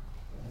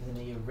 and then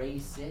they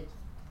erase it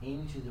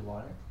into the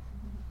water,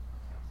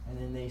 and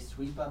then they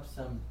sweep up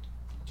some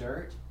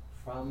dirt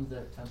from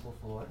the temple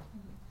floor,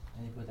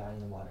 and they put that in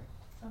the water.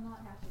 So not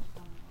ashes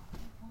from the water.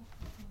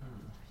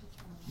 Ashes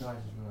from the No, I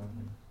water. just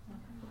remember.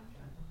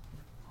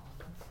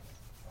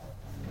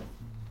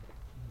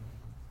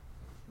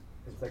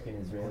 It's like an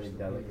Israeli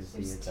delicacy.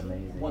 It's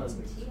amazing. One of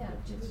the Tea out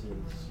of significance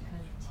Jewish is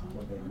kind of tea.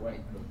 when they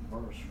write the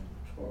verse from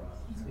the Torah,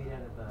 It's made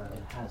out of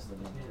it has the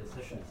name made of of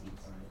Hashem, sesame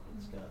seeds. right?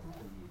 It's got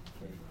the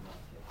K,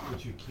 But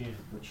you can't,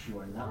 which you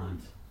are not,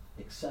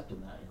 except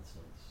in that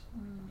instance,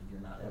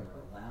 you're not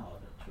ever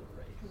allowed to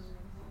erase.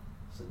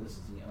 So this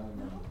is the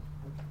only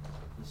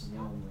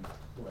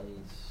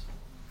place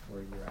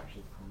where you're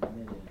actually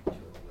permitted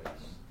to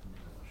erase the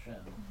name of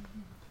Hashem.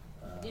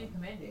 Didn't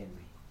command it.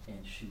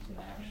 And she's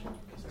gonna actually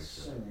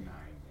consume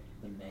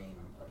the name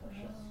of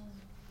Hashem.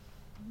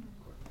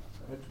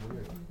 It's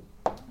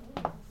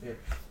weird.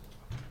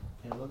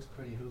 It looks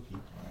pretty hooky.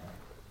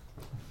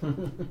 There's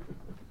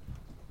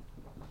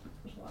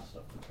a lot of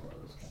stuff in the Torah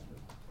that's kind of.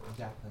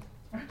 Exactly.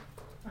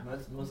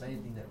 Most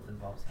anything that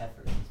involves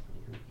heifers is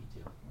pretty hooky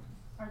too.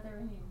 Are there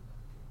any,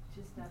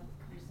 just out of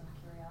some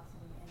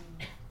curiosity,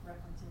 any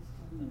references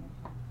to the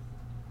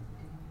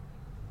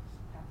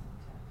passing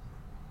text?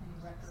 Any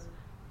record?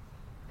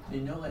 They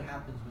know what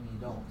happens when you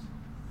don't,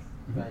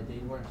 but they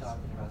weren't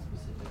talking about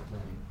specific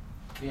living.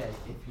 Yeah,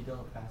 if you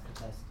don't pass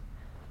the test,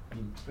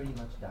 you pretty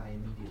much die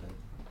immediately.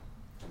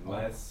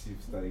 Unless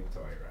you've studied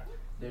Torah,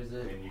 There's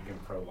a and you can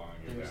prolong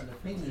your there's death an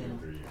for 2 or opinion.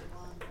 3 years.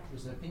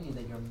 There's an opinion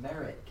that your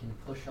merit can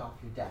push off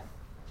your death.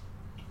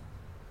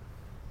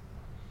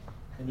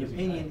 And the Is he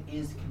opinion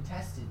is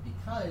contested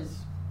because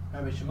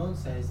Rabbi Shimon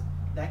says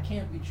that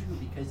can't be true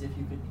because if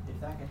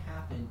that could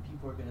happen,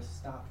 people are going to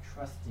stop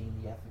trusting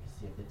the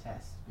efficacy of the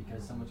test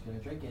because someone's going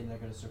to drink it and they're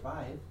going to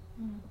survive,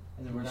 and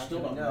then we're You not still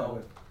going to don't know.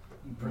 if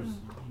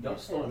you don't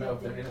still don't know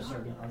if they're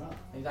innocent or not.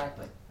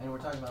 Exactly, and we're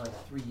talking about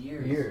like 3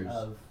 years, Years.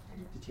 of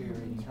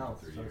deteriorating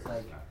health. 3 So years it's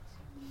like, max.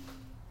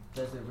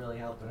 does it really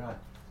help or not?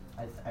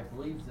 I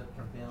believe the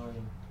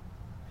prevailing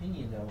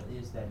opinion though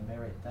is that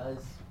merit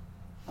does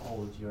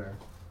hold your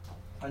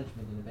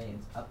punishment in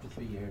abeyance up to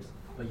 3 years,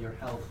 but your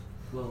health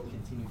will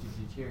continue to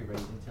deteriorate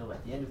until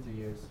at the end of 3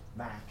 years,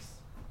 max,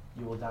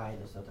 you will die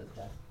the sort of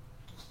death.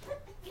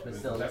 But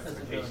still, That's this the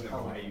doesn't really justification of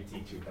help. why you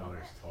teach your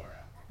daughters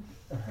Torah.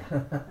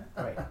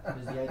 Right,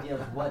 because the idea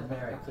of what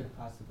merit could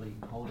possibly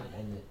hold it,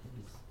 and it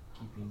is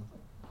keeping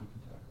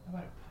Torah. How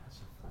about a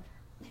pacifier?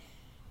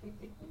 You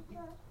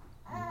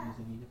use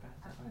a need to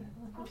pacifier.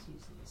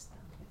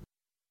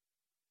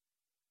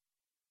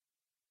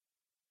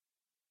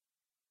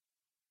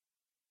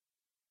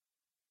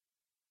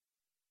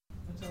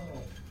 It's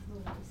all.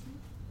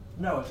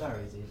 No, it's not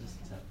easy. It's just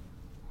you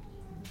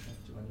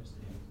have to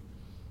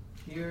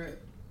understand.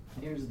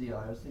 Here's the deal.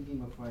 I was thinking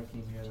before I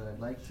came here that I'd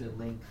like to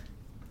link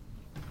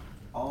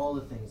all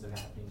the things that are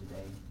happening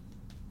today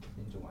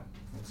into one.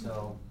 And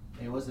so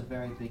it was a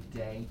very big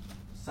day,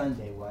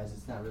 Sunday-wise.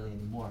 It's not really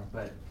anymore,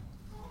 but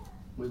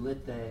we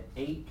lit the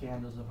 8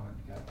 candles of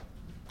Hanukkah.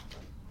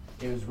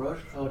 It was Rosh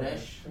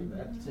Chodesh,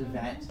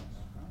 Tevet,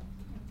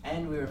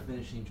 and we were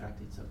finishing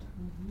Tractate Sota.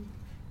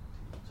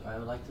 So I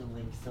would like to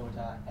link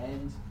Sota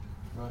and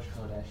Rosh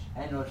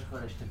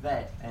Chodesh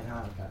Tevet and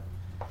Hanukkah.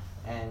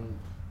 And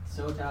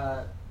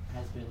Sota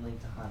has been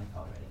linked to Hanukkah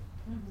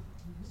already,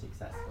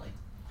 successfully.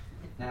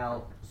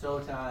 Now,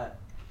 Sota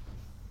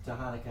to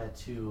Hanukkah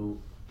to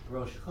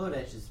Rosh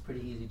Chodesh is a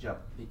pretty easy jump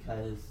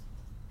because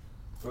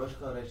Rosh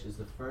Chodesh is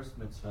the first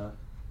mitzvah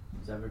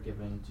was ever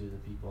given to the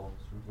people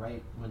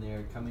right when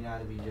they're coming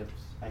out of Egypt.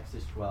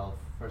 Exodus 12,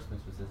 first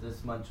mitzvah says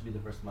this month should be the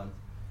first month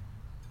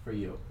for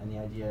you. And the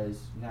idea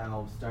is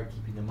now start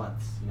keeping the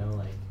months,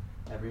 like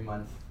every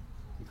month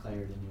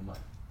declared a new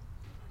month.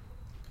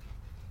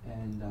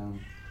 And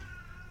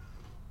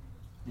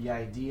the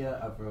idea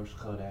of Rosh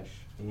Chodesh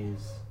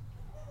is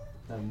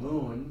the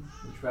moon,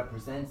 which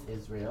represents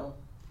Israel,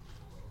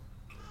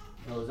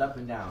 goes up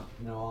and down,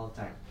 all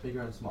the time,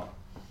 bigger and smaller.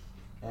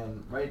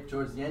 And right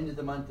towards the end of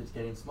the month, it's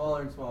getting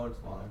smaller and smaller and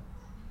smaller.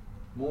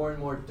 More and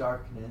more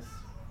darkness.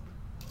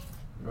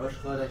 Rosh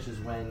Chodesh is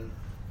when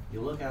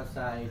you look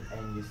outside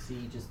and you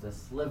see just a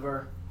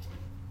sliver,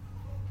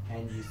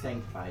 and you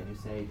sanctify it. You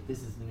say,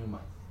 this is the new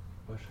month,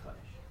 Rosh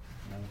Chodesh.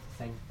 It's a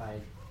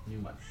sanctified new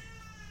month.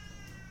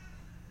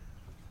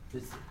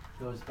 This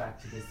goes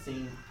back to the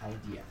same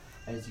idea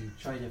as you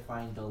try to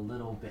find the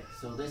little bit.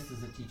 So this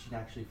is a teaching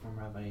actually from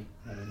Rabbi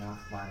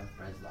Nachman of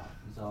Breslov.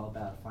 It's all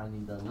about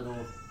finding the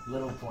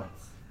little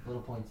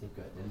points of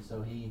good. And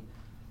so he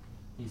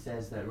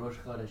says that Rosh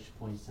Chodesh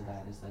points to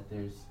that, is that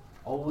there's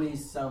always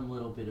some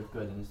little bit of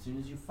good, and as soon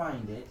as you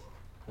find it,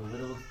 the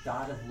little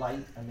dot of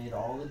light amid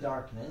all the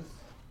darkness,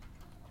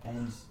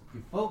 and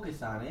you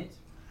focus on it,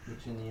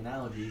 which in the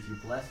analogy is you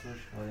bless Rosh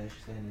Chodesh,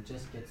 then it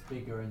just gets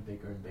bigger and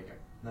bigger and bigger.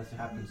 And that's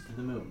what happens to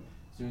the moon.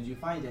 As soon as you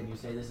find it and you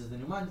say this is the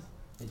new month,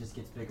 it just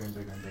gets bigger and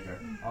bigger and bigger,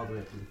 all the way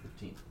up to the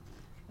 15th.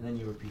 And then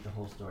you repeat the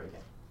whole story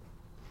again.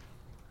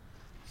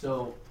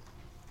 So,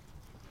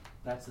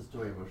 that's the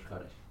story of Rosh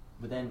Chodesh.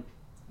 But then,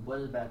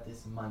 what about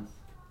this month,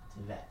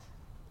 Tevet?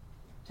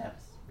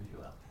 Tevis, if you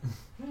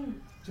will.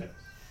 Yes.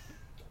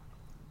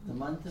 The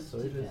month of So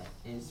it Tevet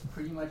is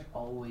pretty much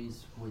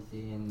always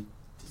within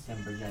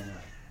December,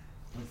 January.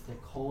 It's the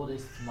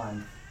coldest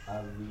month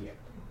of the year,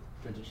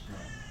 traditionally.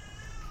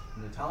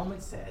 And the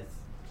Talmud says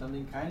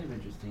something kind of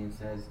interesting. It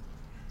says,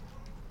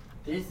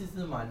 this is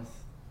the month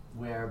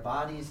where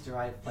bodies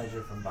derive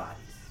pleasure from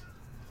bodies.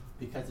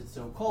 Because it's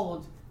so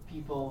cold,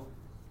 people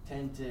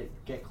tend to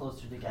get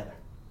closer together.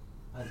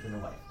 Husband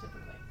and wife,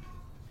 typically.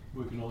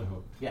 We can only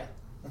hope. Yeah.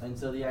 And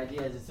so the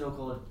idea is it's so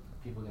cold,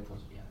 people get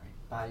closer together,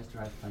 right? Bodies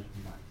derive pleasure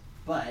from bodies.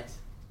 But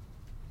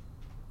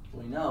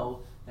we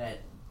know that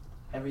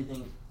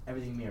everything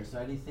mirrors. So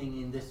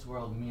anything in this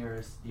world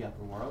mirrors the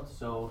upper world.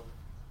 So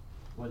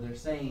what they're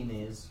saying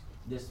is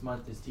this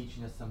month is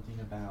teaching us something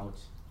about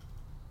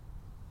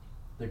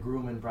the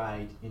groom and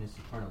bride in a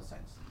supernal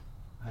sense.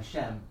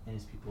 Hashem and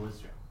his people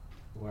Israel,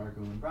 who are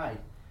groom and bride.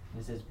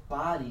 And it says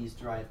bodies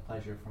derive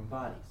pleasure from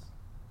bodies.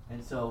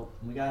 And so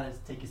we gotta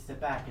take a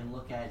step back and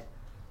look at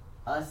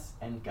us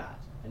and God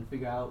and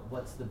figure out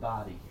what's the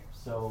body here.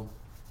 So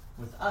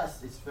with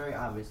us, it's very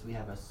obvious. We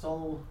have a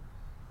soul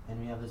and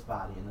we have this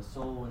body, and the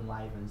soul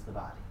enlivens the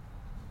body.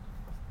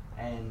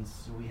 And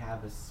so we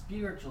have a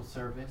spiritual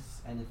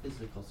service and a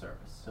physical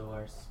service. So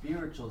our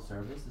spiritual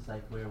service is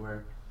like where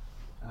we're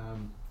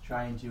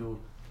trying to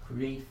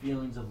create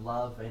feelings of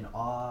love and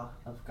awe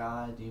of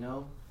God, you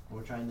know?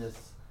 We're trying to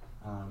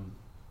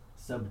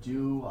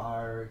subdue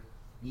our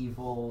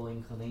evil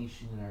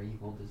inclination and our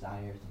evil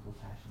desires, evil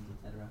passions,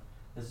 etc.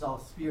 This is all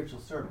spiritual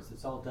service.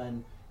 It's all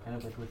done kind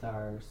of like with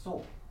our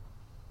soul.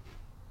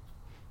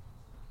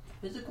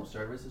 Physical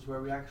service is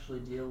where we actually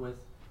deal with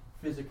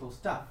physical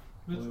stuff.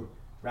 We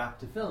wrap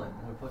tefillin,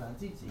 or we put on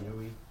tzitzit, or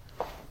we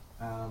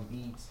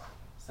eat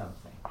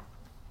something,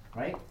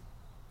 right?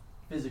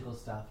 Physical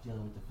stuff,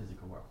 dealing with the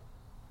physical world.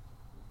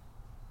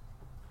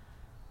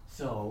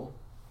 So,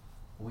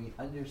 we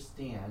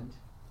understand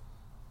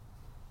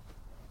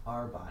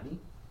our body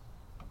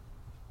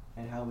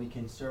and how we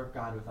can serve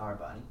God with our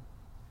body.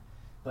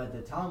 But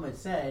the Talmud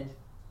said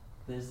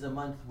this is a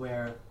month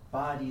where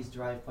bodies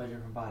derive pleasure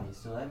from bodies.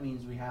 So that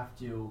means we have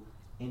to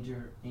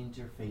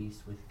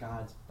interface with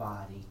God's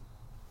body,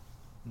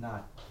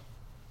 not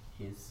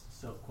his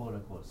quote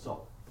unquote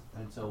soul.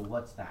 And so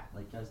what's that?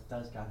 Like, does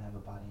God have a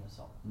body and a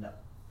soul? No.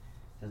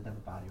 He doesn't have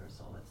a body or a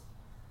soul.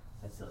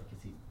 That's silly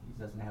because he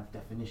doesn't have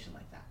definition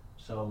like that.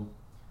 So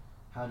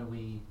how do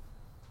we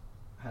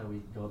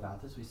go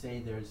about this? We say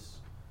there's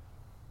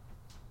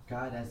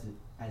God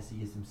as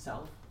he is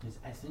himself, his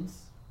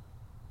essence,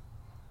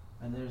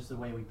 and there's the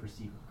way we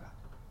perceive of God.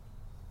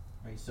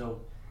 Right?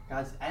 So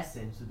God's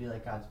essence would be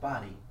like God's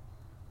body,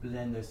 but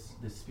then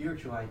the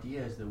spiritual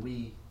ideas that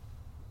we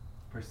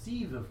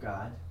perceive of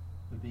God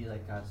would be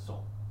like God's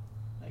soul.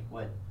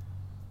 Like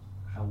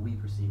how we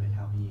perceive it,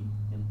 how he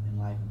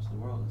enlivens the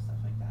world and stuff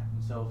like that.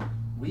 And so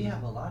we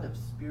have a lot of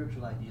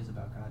spiritual ideas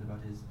about God,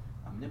 about his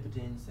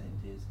omnipotence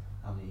and his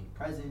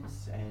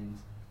omnipresence and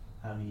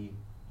how he,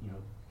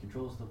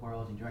 controls the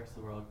world and directs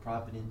the world,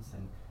 providence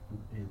and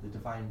the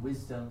divine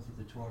wisdom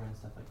through the Torah and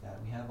stuff like that.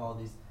 We have all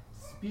these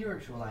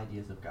spiritual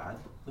ideas of God.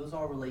 Those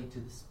all relate to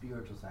the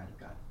spiritual side of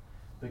God.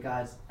 But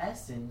God's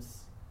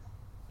essence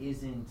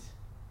isn't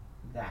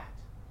that.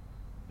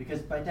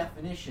 Because by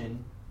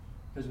definition,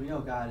 because we know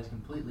God is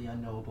completely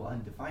unknowable,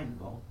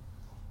 undefinable,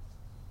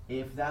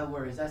 if that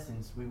were his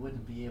essence, we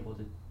wouldn't be able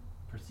to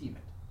perceive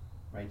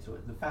it, right? So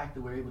the fact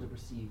that we're able to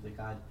perceive that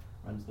God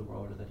runs the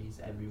world or that he's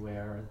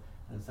everywhere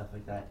and stuff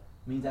like that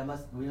means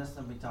we must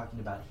not be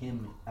talking about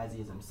him as he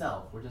is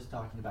himself. We're just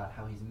talking about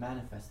how he's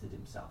manifested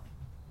himself,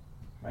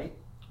 right?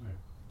 Right.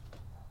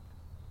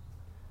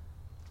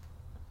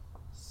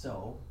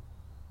 So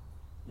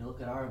you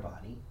look at our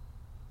body,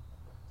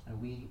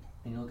 and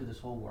you look at this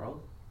whole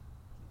world,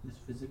 this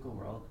physical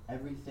world,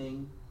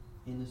 everything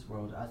in this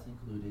world, us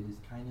included, is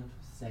kind of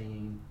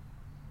saying,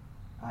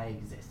 I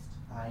exist,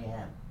 I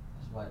am,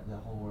 is what the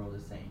whole world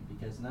is saying,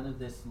 because none of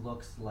this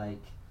looks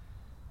like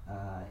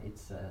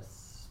it's a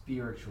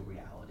spiritual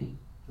reality.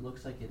 It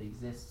looks like it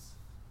exists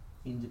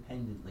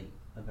independently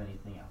of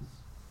anything else.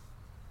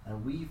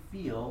 And we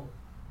feel,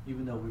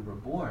 even though we were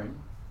born,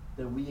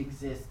 that we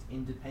exist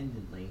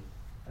independently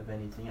of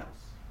anything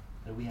else,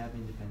 that we have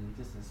independent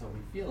existence. So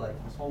we feel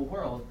like this whole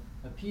world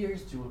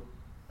appears to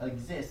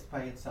exist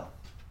by itself.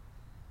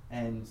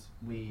 And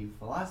we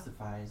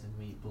philosophize and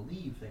we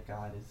believe that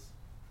God is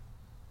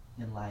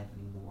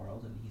enlivening the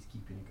world and he's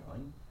keeping it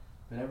going.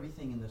 But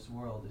everything in this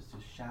world is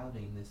just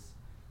shouting this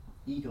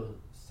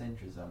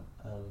egocentrism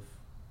of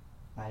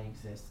I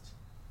exist,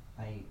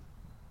 I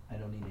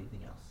don't need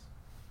anything else.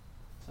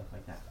 Stuff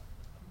like that.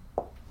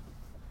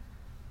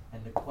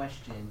 And the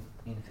question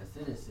in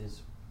Hasidus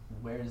is,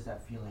 where does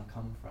that feeling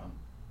come from?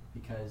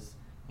 Because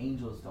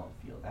angels don't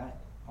feel that.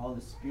 All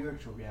the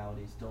spiritual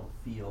realities don't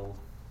feel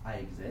I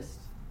exist.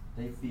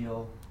 They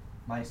feel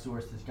my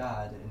source is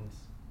God and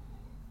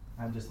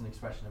I'm just an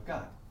expression of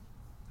God.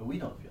 But we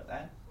don't feel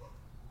that.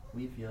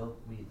 We feel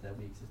that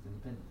we exist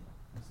independently.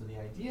 And so the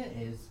idea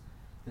is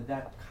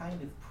that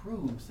kind of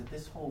proves that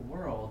this whole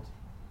world,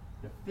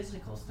 the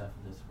physical stuff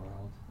of this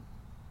world,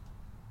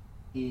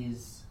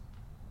 is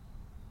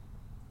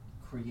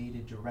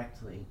created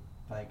directly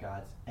by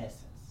God's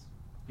essence.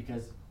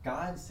 Because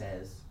God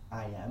says,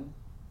 I am.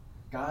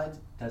 God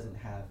doesn't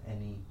have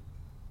any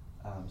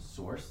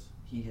source.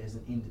 He is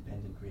an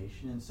independent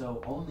creation, and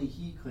so only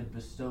He could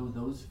bestow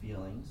those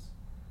feelings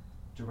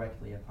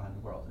directly upon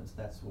the world. And so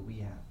that's what we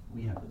have.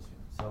 We have those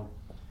feelings. So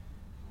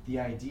the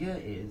idea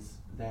is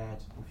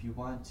that if you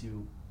want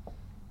to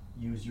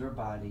use your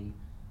body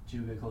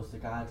to get close to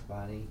God's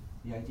body,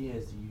 the idea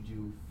is that you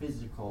do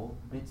physical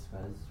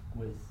mitzvahs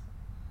with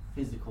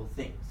physical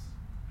things,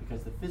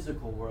 because the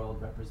physical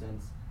world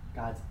represents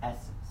God's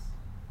essence.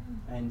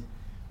 And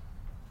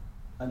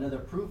another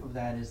proof of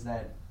that is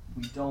that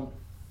we don't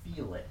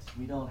feel it.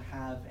 We don't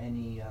have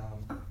any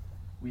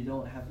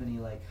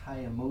like high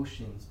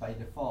emotions by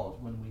default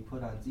when we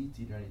put on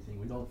tzitzit or anything.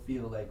 We don't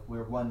feel like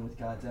we're one with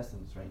God's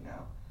essence right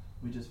now.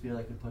 We just feel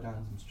like we put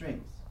on some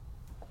strings.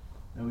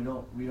 And we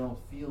don't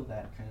feel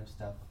that kind of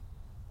stuff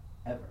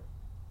ever.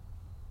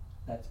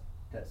 That's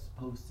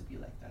supposed to be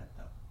like that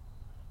though.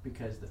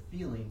 Because the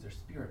feelings are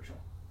spiritual.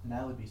 And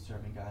that would be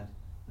serving God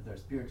with our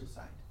spiritual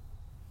side.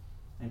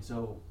 And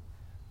so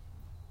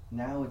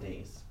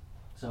nowadays,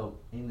 so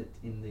in the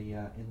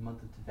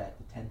month of Tevet,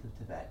 the 10th of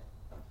Tevet,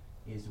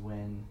 is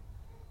when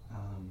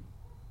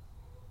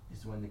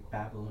the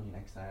Babylonian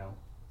exile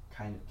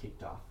kind of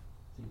kicked off.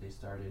 I think they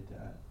started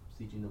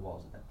sieging the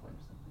walls at that point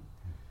or something.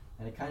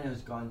 And it kind of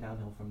has gone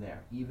downhill from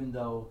there. Even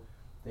though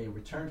they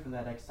returned from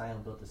that exile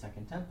and built the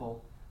second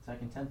temple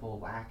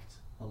lacked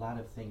a lot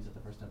of things that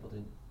the first temple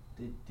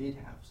did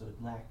have. So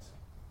it lacked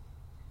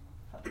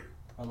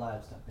a lot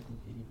of stuff. I think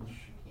it even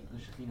the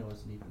Shekinah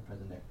wasn't even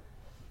present there.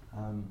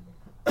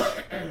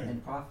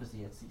 And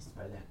prophecy had ceased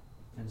by then.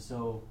 And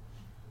so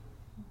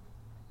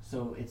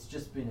it's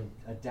just been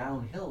a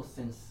downhill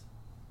since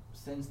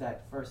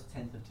that first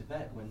 10th of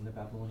Tevet, when the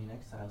Babylonian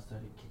exile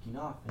started kicking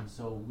off. And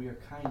so we're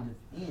kind of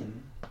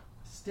in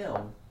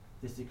still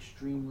this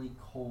extremely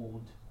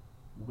cold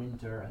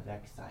winter of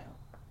exile.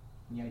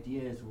 And the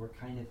idea is we're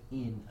kind of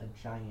in a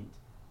giant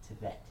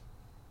Tevet.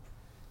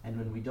 And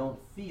when we don't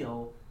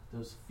feel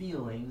those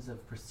feelings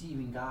of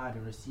perceiving God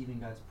and receiving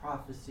God's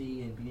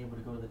prophecy and being able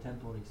to go to the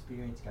temple and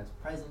experience God's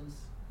presence,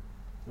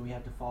 then we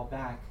have to fall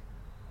back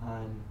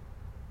on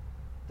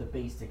the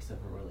basics of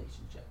a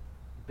relationship.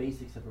 The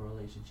basics of a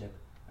relationship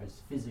are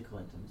just physical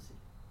intimacy.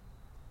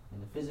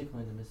 And the physical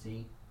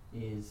intimacy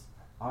is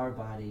our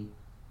body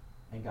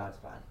and God's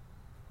body.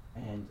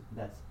 And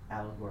that's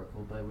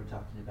allegorical, but we're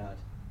talking about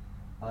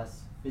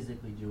us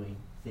physically doing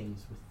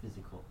things with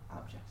physical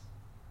objects.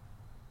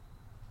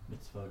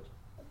 Mitzvot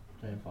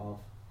that involve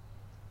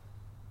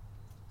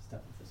stuff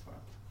of this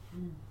world.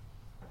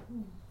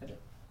 Okay.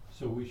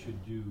 So we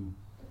should do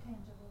The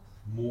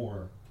tangibles.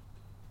 more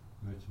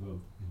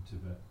mitzvot in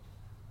Tibet.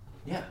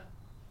 Yeah.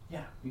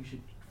 You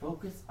should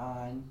focus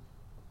on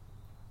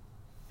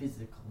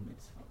physical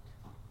mitzvot.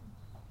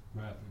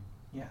 Right.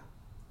 Yeah.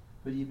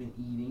 But even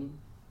eating,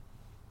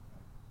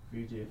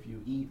 if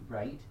you eat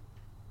right,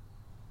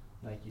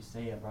 like you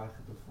say a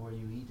bracha before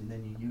you eat, and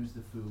then you use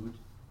the food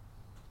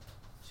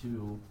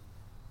to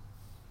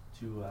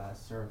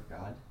serve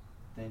God,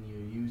 then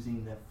you're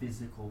using the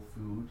physical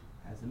food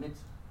as a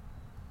mitzvah.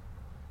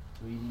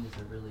 So eating is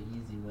a really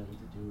easy way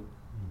to do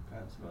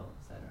God's will,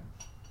 etc.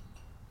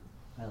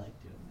 I like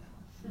doing that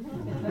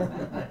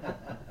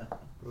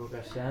one. Baruch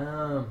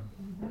Hashem.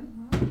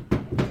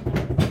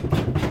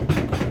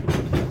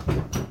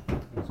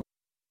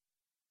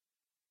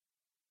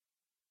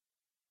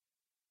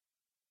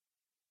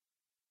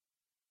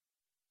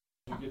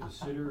 You get to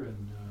sit her and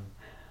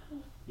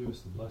give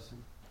us the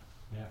blessing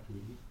after we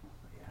eat,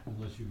 Yeah.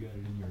 unless you got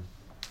it in your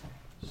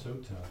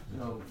sota.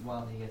 So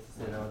while he gets to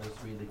sit, I'll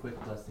just read the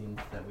quick blessings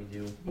that we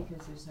do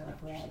Because there's no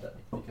bread.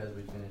 because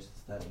we finished the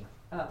study.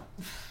 Oh.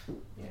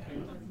 Yeah.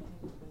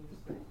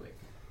 Quick.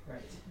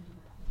 Right.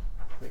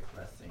 Quick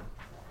blessing.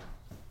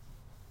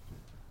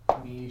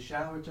 We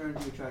shall return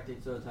to you,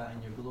 Tractate Sota,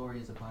 and your glory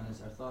is upon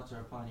us. Our thoughts are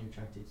upon you,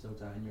 Tractate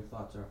Sota, and your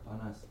thoughts are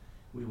upon us.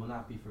 We will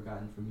not be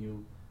forgotten from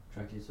you,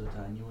 Tractate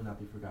Sota, and you will not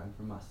be forgotten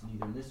from us,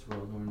 neither in this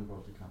world nor in the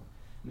world to come.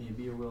 May it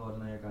be your will,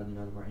 Adonai, our God and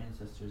God of our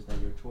ancestors, that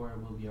your Torah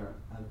will be our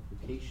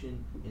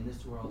avocation in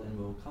this world and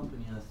will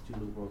accompany us to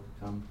the world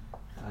to come.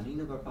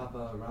 Alina bar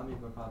Papa, Rami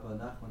bar Papa,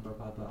 Nachman bar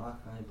Papa,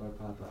 Achai bar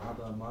Papa,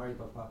 Abba, Mari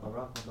bar Papa,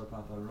 Rafa bar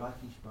Papa,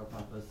 Rakish bar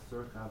Papa,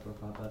 Surcha bar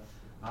Papa,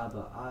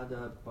 Abba,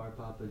 Ada bar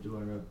Papa,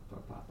 Duara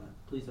bar Papa.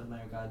 Please,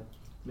 Adonai, our God,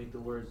 make the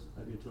words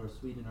of your Torah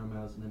sweet in our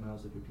mouths and the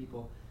mouths of your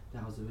people, the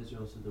house of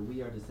Israel, so that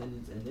we, our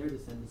descendants, and their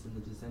descendants, and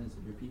the descendants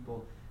of your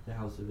people, the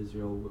house of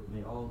Israel,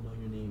 may all know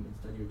your name and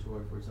study your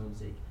Torah for its own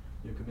sake.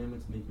 Your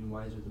commandments make me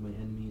wiser than my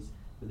enemies,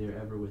 for they are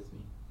ever with me.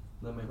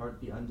 Let my heart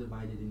be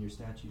undivided in your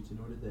statutes, in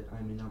order that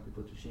I may not be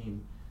put to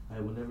shame. I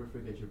will never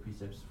forget your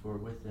precepts, for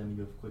with them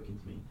you have quickened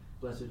me.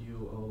 Blessed are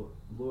you, O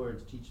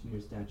Lord, teach me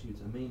your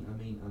statutes. Amen,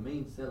 amen,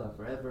 amen, Selah,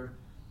 forever.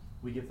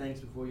 We give thanks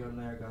before you,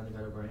 Adonai, our God, the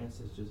God of our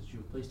ancestors, that you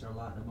have placed our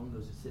lot among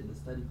those who sit in the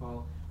study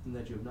hall, and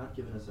that you have not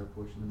given us our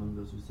portion among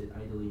those who sit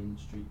idly in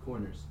street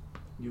corners.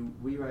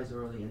 We rise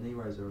early, and they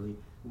rise early.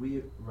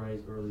 We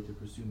rise early to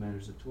pursue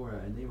matters of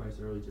Torah, and they rise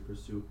early to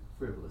pursue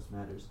frivolous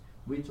matters.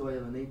 We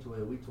toil, and they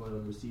toil. We toil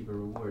and receive a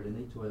reward, and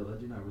they toil and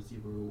do not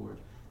receive a reward.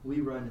 We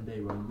run, and they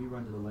run. We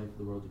run to the life of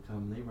the world to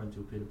come, and they run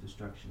to a pit of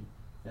destruction.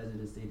 As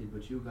it is stated,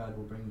 but you, God,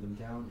 will bring them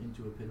down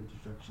into a pit of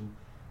destruction.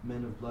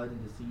 Men of blood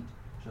and deceit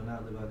shall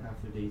not live out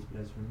half their days, but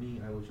as for me,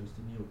 I will trust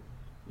in you.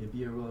 It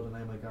be a rule,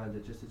 Adonai, my God,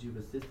 that just as you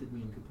have assisted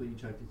me in completing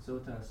tractate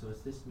Sota, so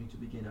assist me to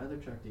begin other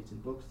tractates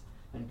and books,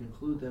 and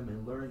conclude them,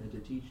 and learn, and to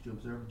teach, to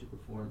observe, and to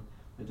perform,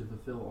 and to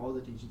fulfill all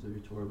the teachings of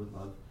your Torah with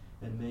love.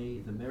 And may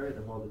the merit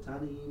of all the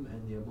Tanaim,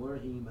 and the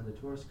Amoraim, and the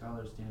Torah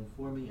scholars stand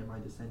for me and my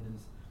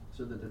descendants,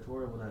 so that the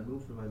Torah will not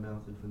move from my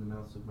mouth and from the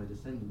mouths of my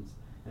descendants,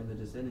 and the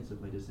descendants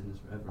of my descendants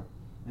forever.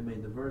 And may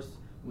the verse,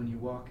 when you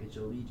walk, it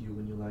shall lead you,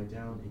 when you lie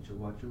down, it shall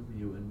watch over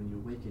you, and when you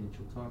awaken, it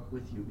shall talk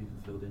with you, be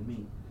fulfilled in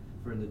me.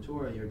 For in the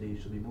Torah your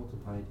days shall be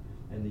multiplied,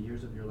 and the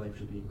years of your life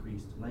shall be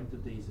increased. Length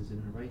of days is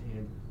in her right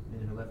hand,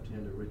 and in her left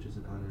hand are riches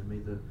and honor. May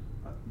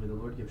the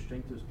Lord give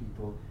strength to his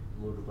people.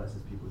 The Lord will bless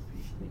his people with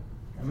peace.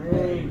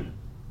 Amen.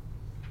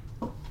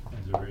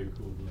 That's a very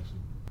cool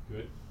blessing.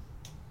 Good.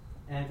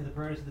 And for the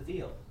produce of the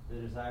field,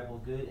 the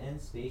desirable, good,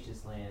 and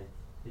spacious land,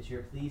 that you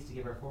are pleased to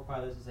give our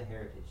forefathers as a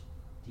heritage,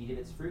 to eat of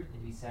its fruit,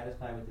 and to be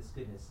satisfied with its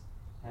goodness.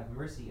 Have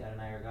mercy,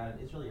 Adonai, our God, on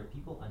Israel, your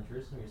people, on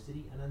Jerusalem, your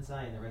city, and on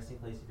Zion, the resting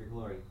place of your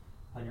glory,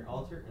 upon your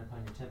altar and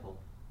upon your temple.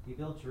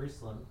 Rebuild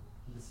Jerusalem,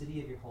 the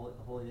city of your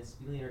holiness,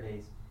 speedily in our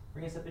days.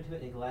 Bring us up into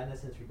it in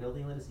gladness and its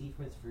rebuilding. Let us eat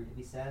from its fruit, and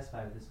be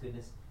satisfied with its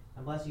goodness,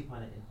 and bless you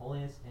upon it in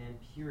holiness and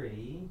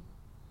purity.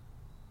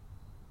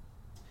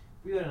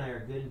 For you, Adonai,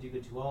 are good and do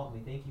good to all, and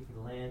we thank you for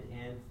the land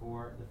and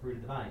for the fruit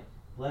of the vine.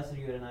 Blessed are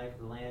you, Adonai,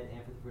 for the land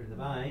and for the fruit of the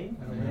vine.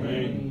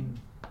 Amen.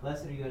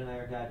 Blessed are you, Adonai,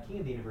 our God, King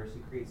of the universe,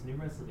 who creates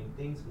numerous living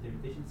things with their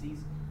deficiencies,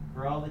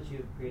 for all that you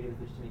have created with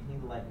which to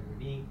maintain the life of your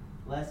being.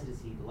 Blessed is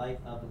he, the life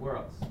of the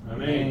worlds.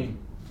 Amen.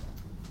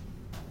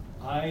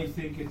 I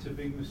think it's a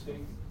big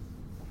mistake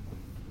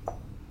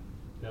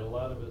that a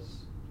lot of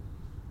us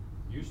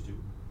used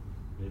to,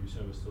 maybe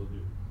some of us still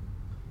do,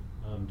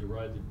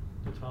 deride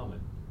the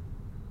Talmud.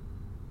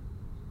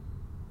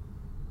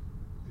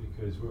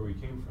 Because where we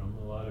came from,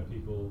 a lot of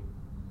people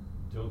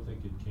don't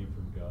think it came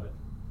from God.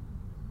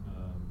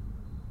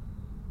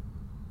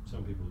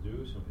 Some people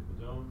do, some people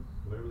don't.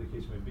 Whatever the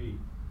case may be,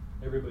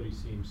 everybody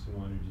seems to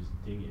want to just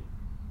ding it.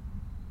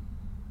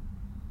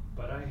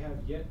 But I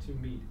have yet to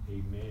meet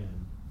a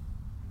man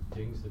who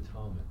dings the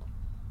Talmud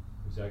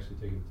who's actually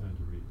taken the time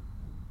to read it.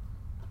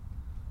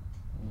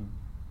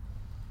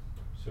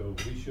 So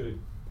we should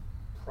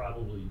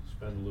probably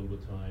spend a little bit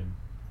of time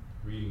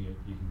reading it.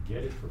 You can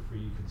get it for free.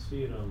 You can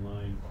see it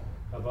online.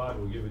 Chabad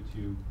will give it to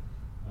you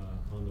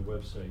on the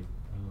website.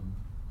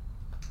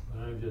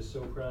 And I'm just so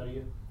proud of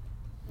you.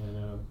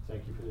 And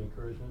thank you for the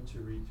encouragement to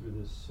read through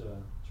this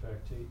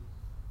tractate.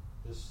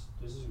 This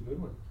is a good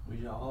one. We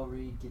should all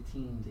read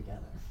Gittin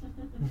together.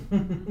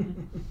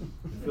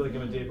 I feel like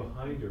I'm a day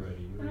behind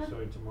already. Are we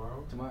starting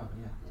tomorrow? Tomorrow,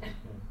 yeah. Okay.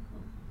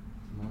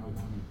 Tomorrow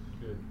morning.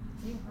 Good.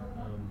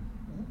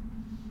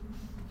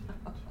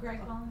 Greg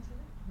volunteer?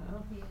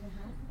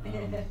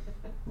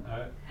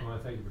 I want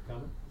to thank you for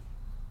coming.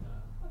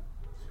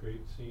 It's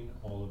great seeing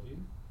all of you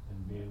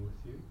and being with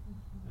you.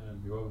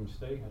 You're welcome to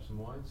stay, have some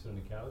wine, sit on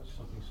the couch,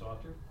 something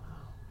softer.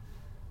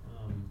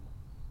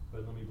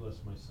 But let me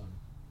bless my son.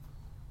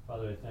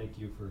 Father, I thank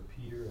you for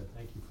Peter, I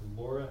thank you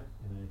for Laura,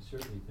 and I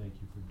certainly thank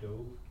you for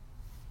Dove.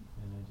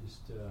 And I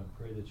just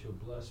pray that you'll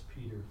bless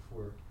Peter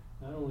for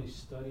not only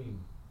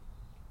studying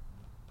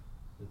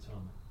the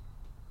Talmud,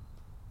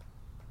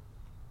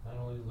 not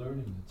only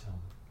learning the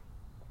Talmud,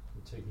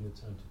 but taking the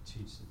time to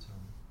teach the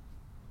Talmud.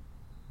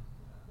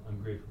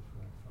 I'm grateful for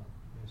that, Father.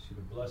 I ask you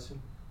to bless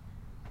him,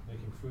 make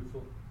him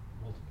fruitful,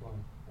 multiply,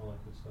 all that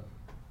good stuff.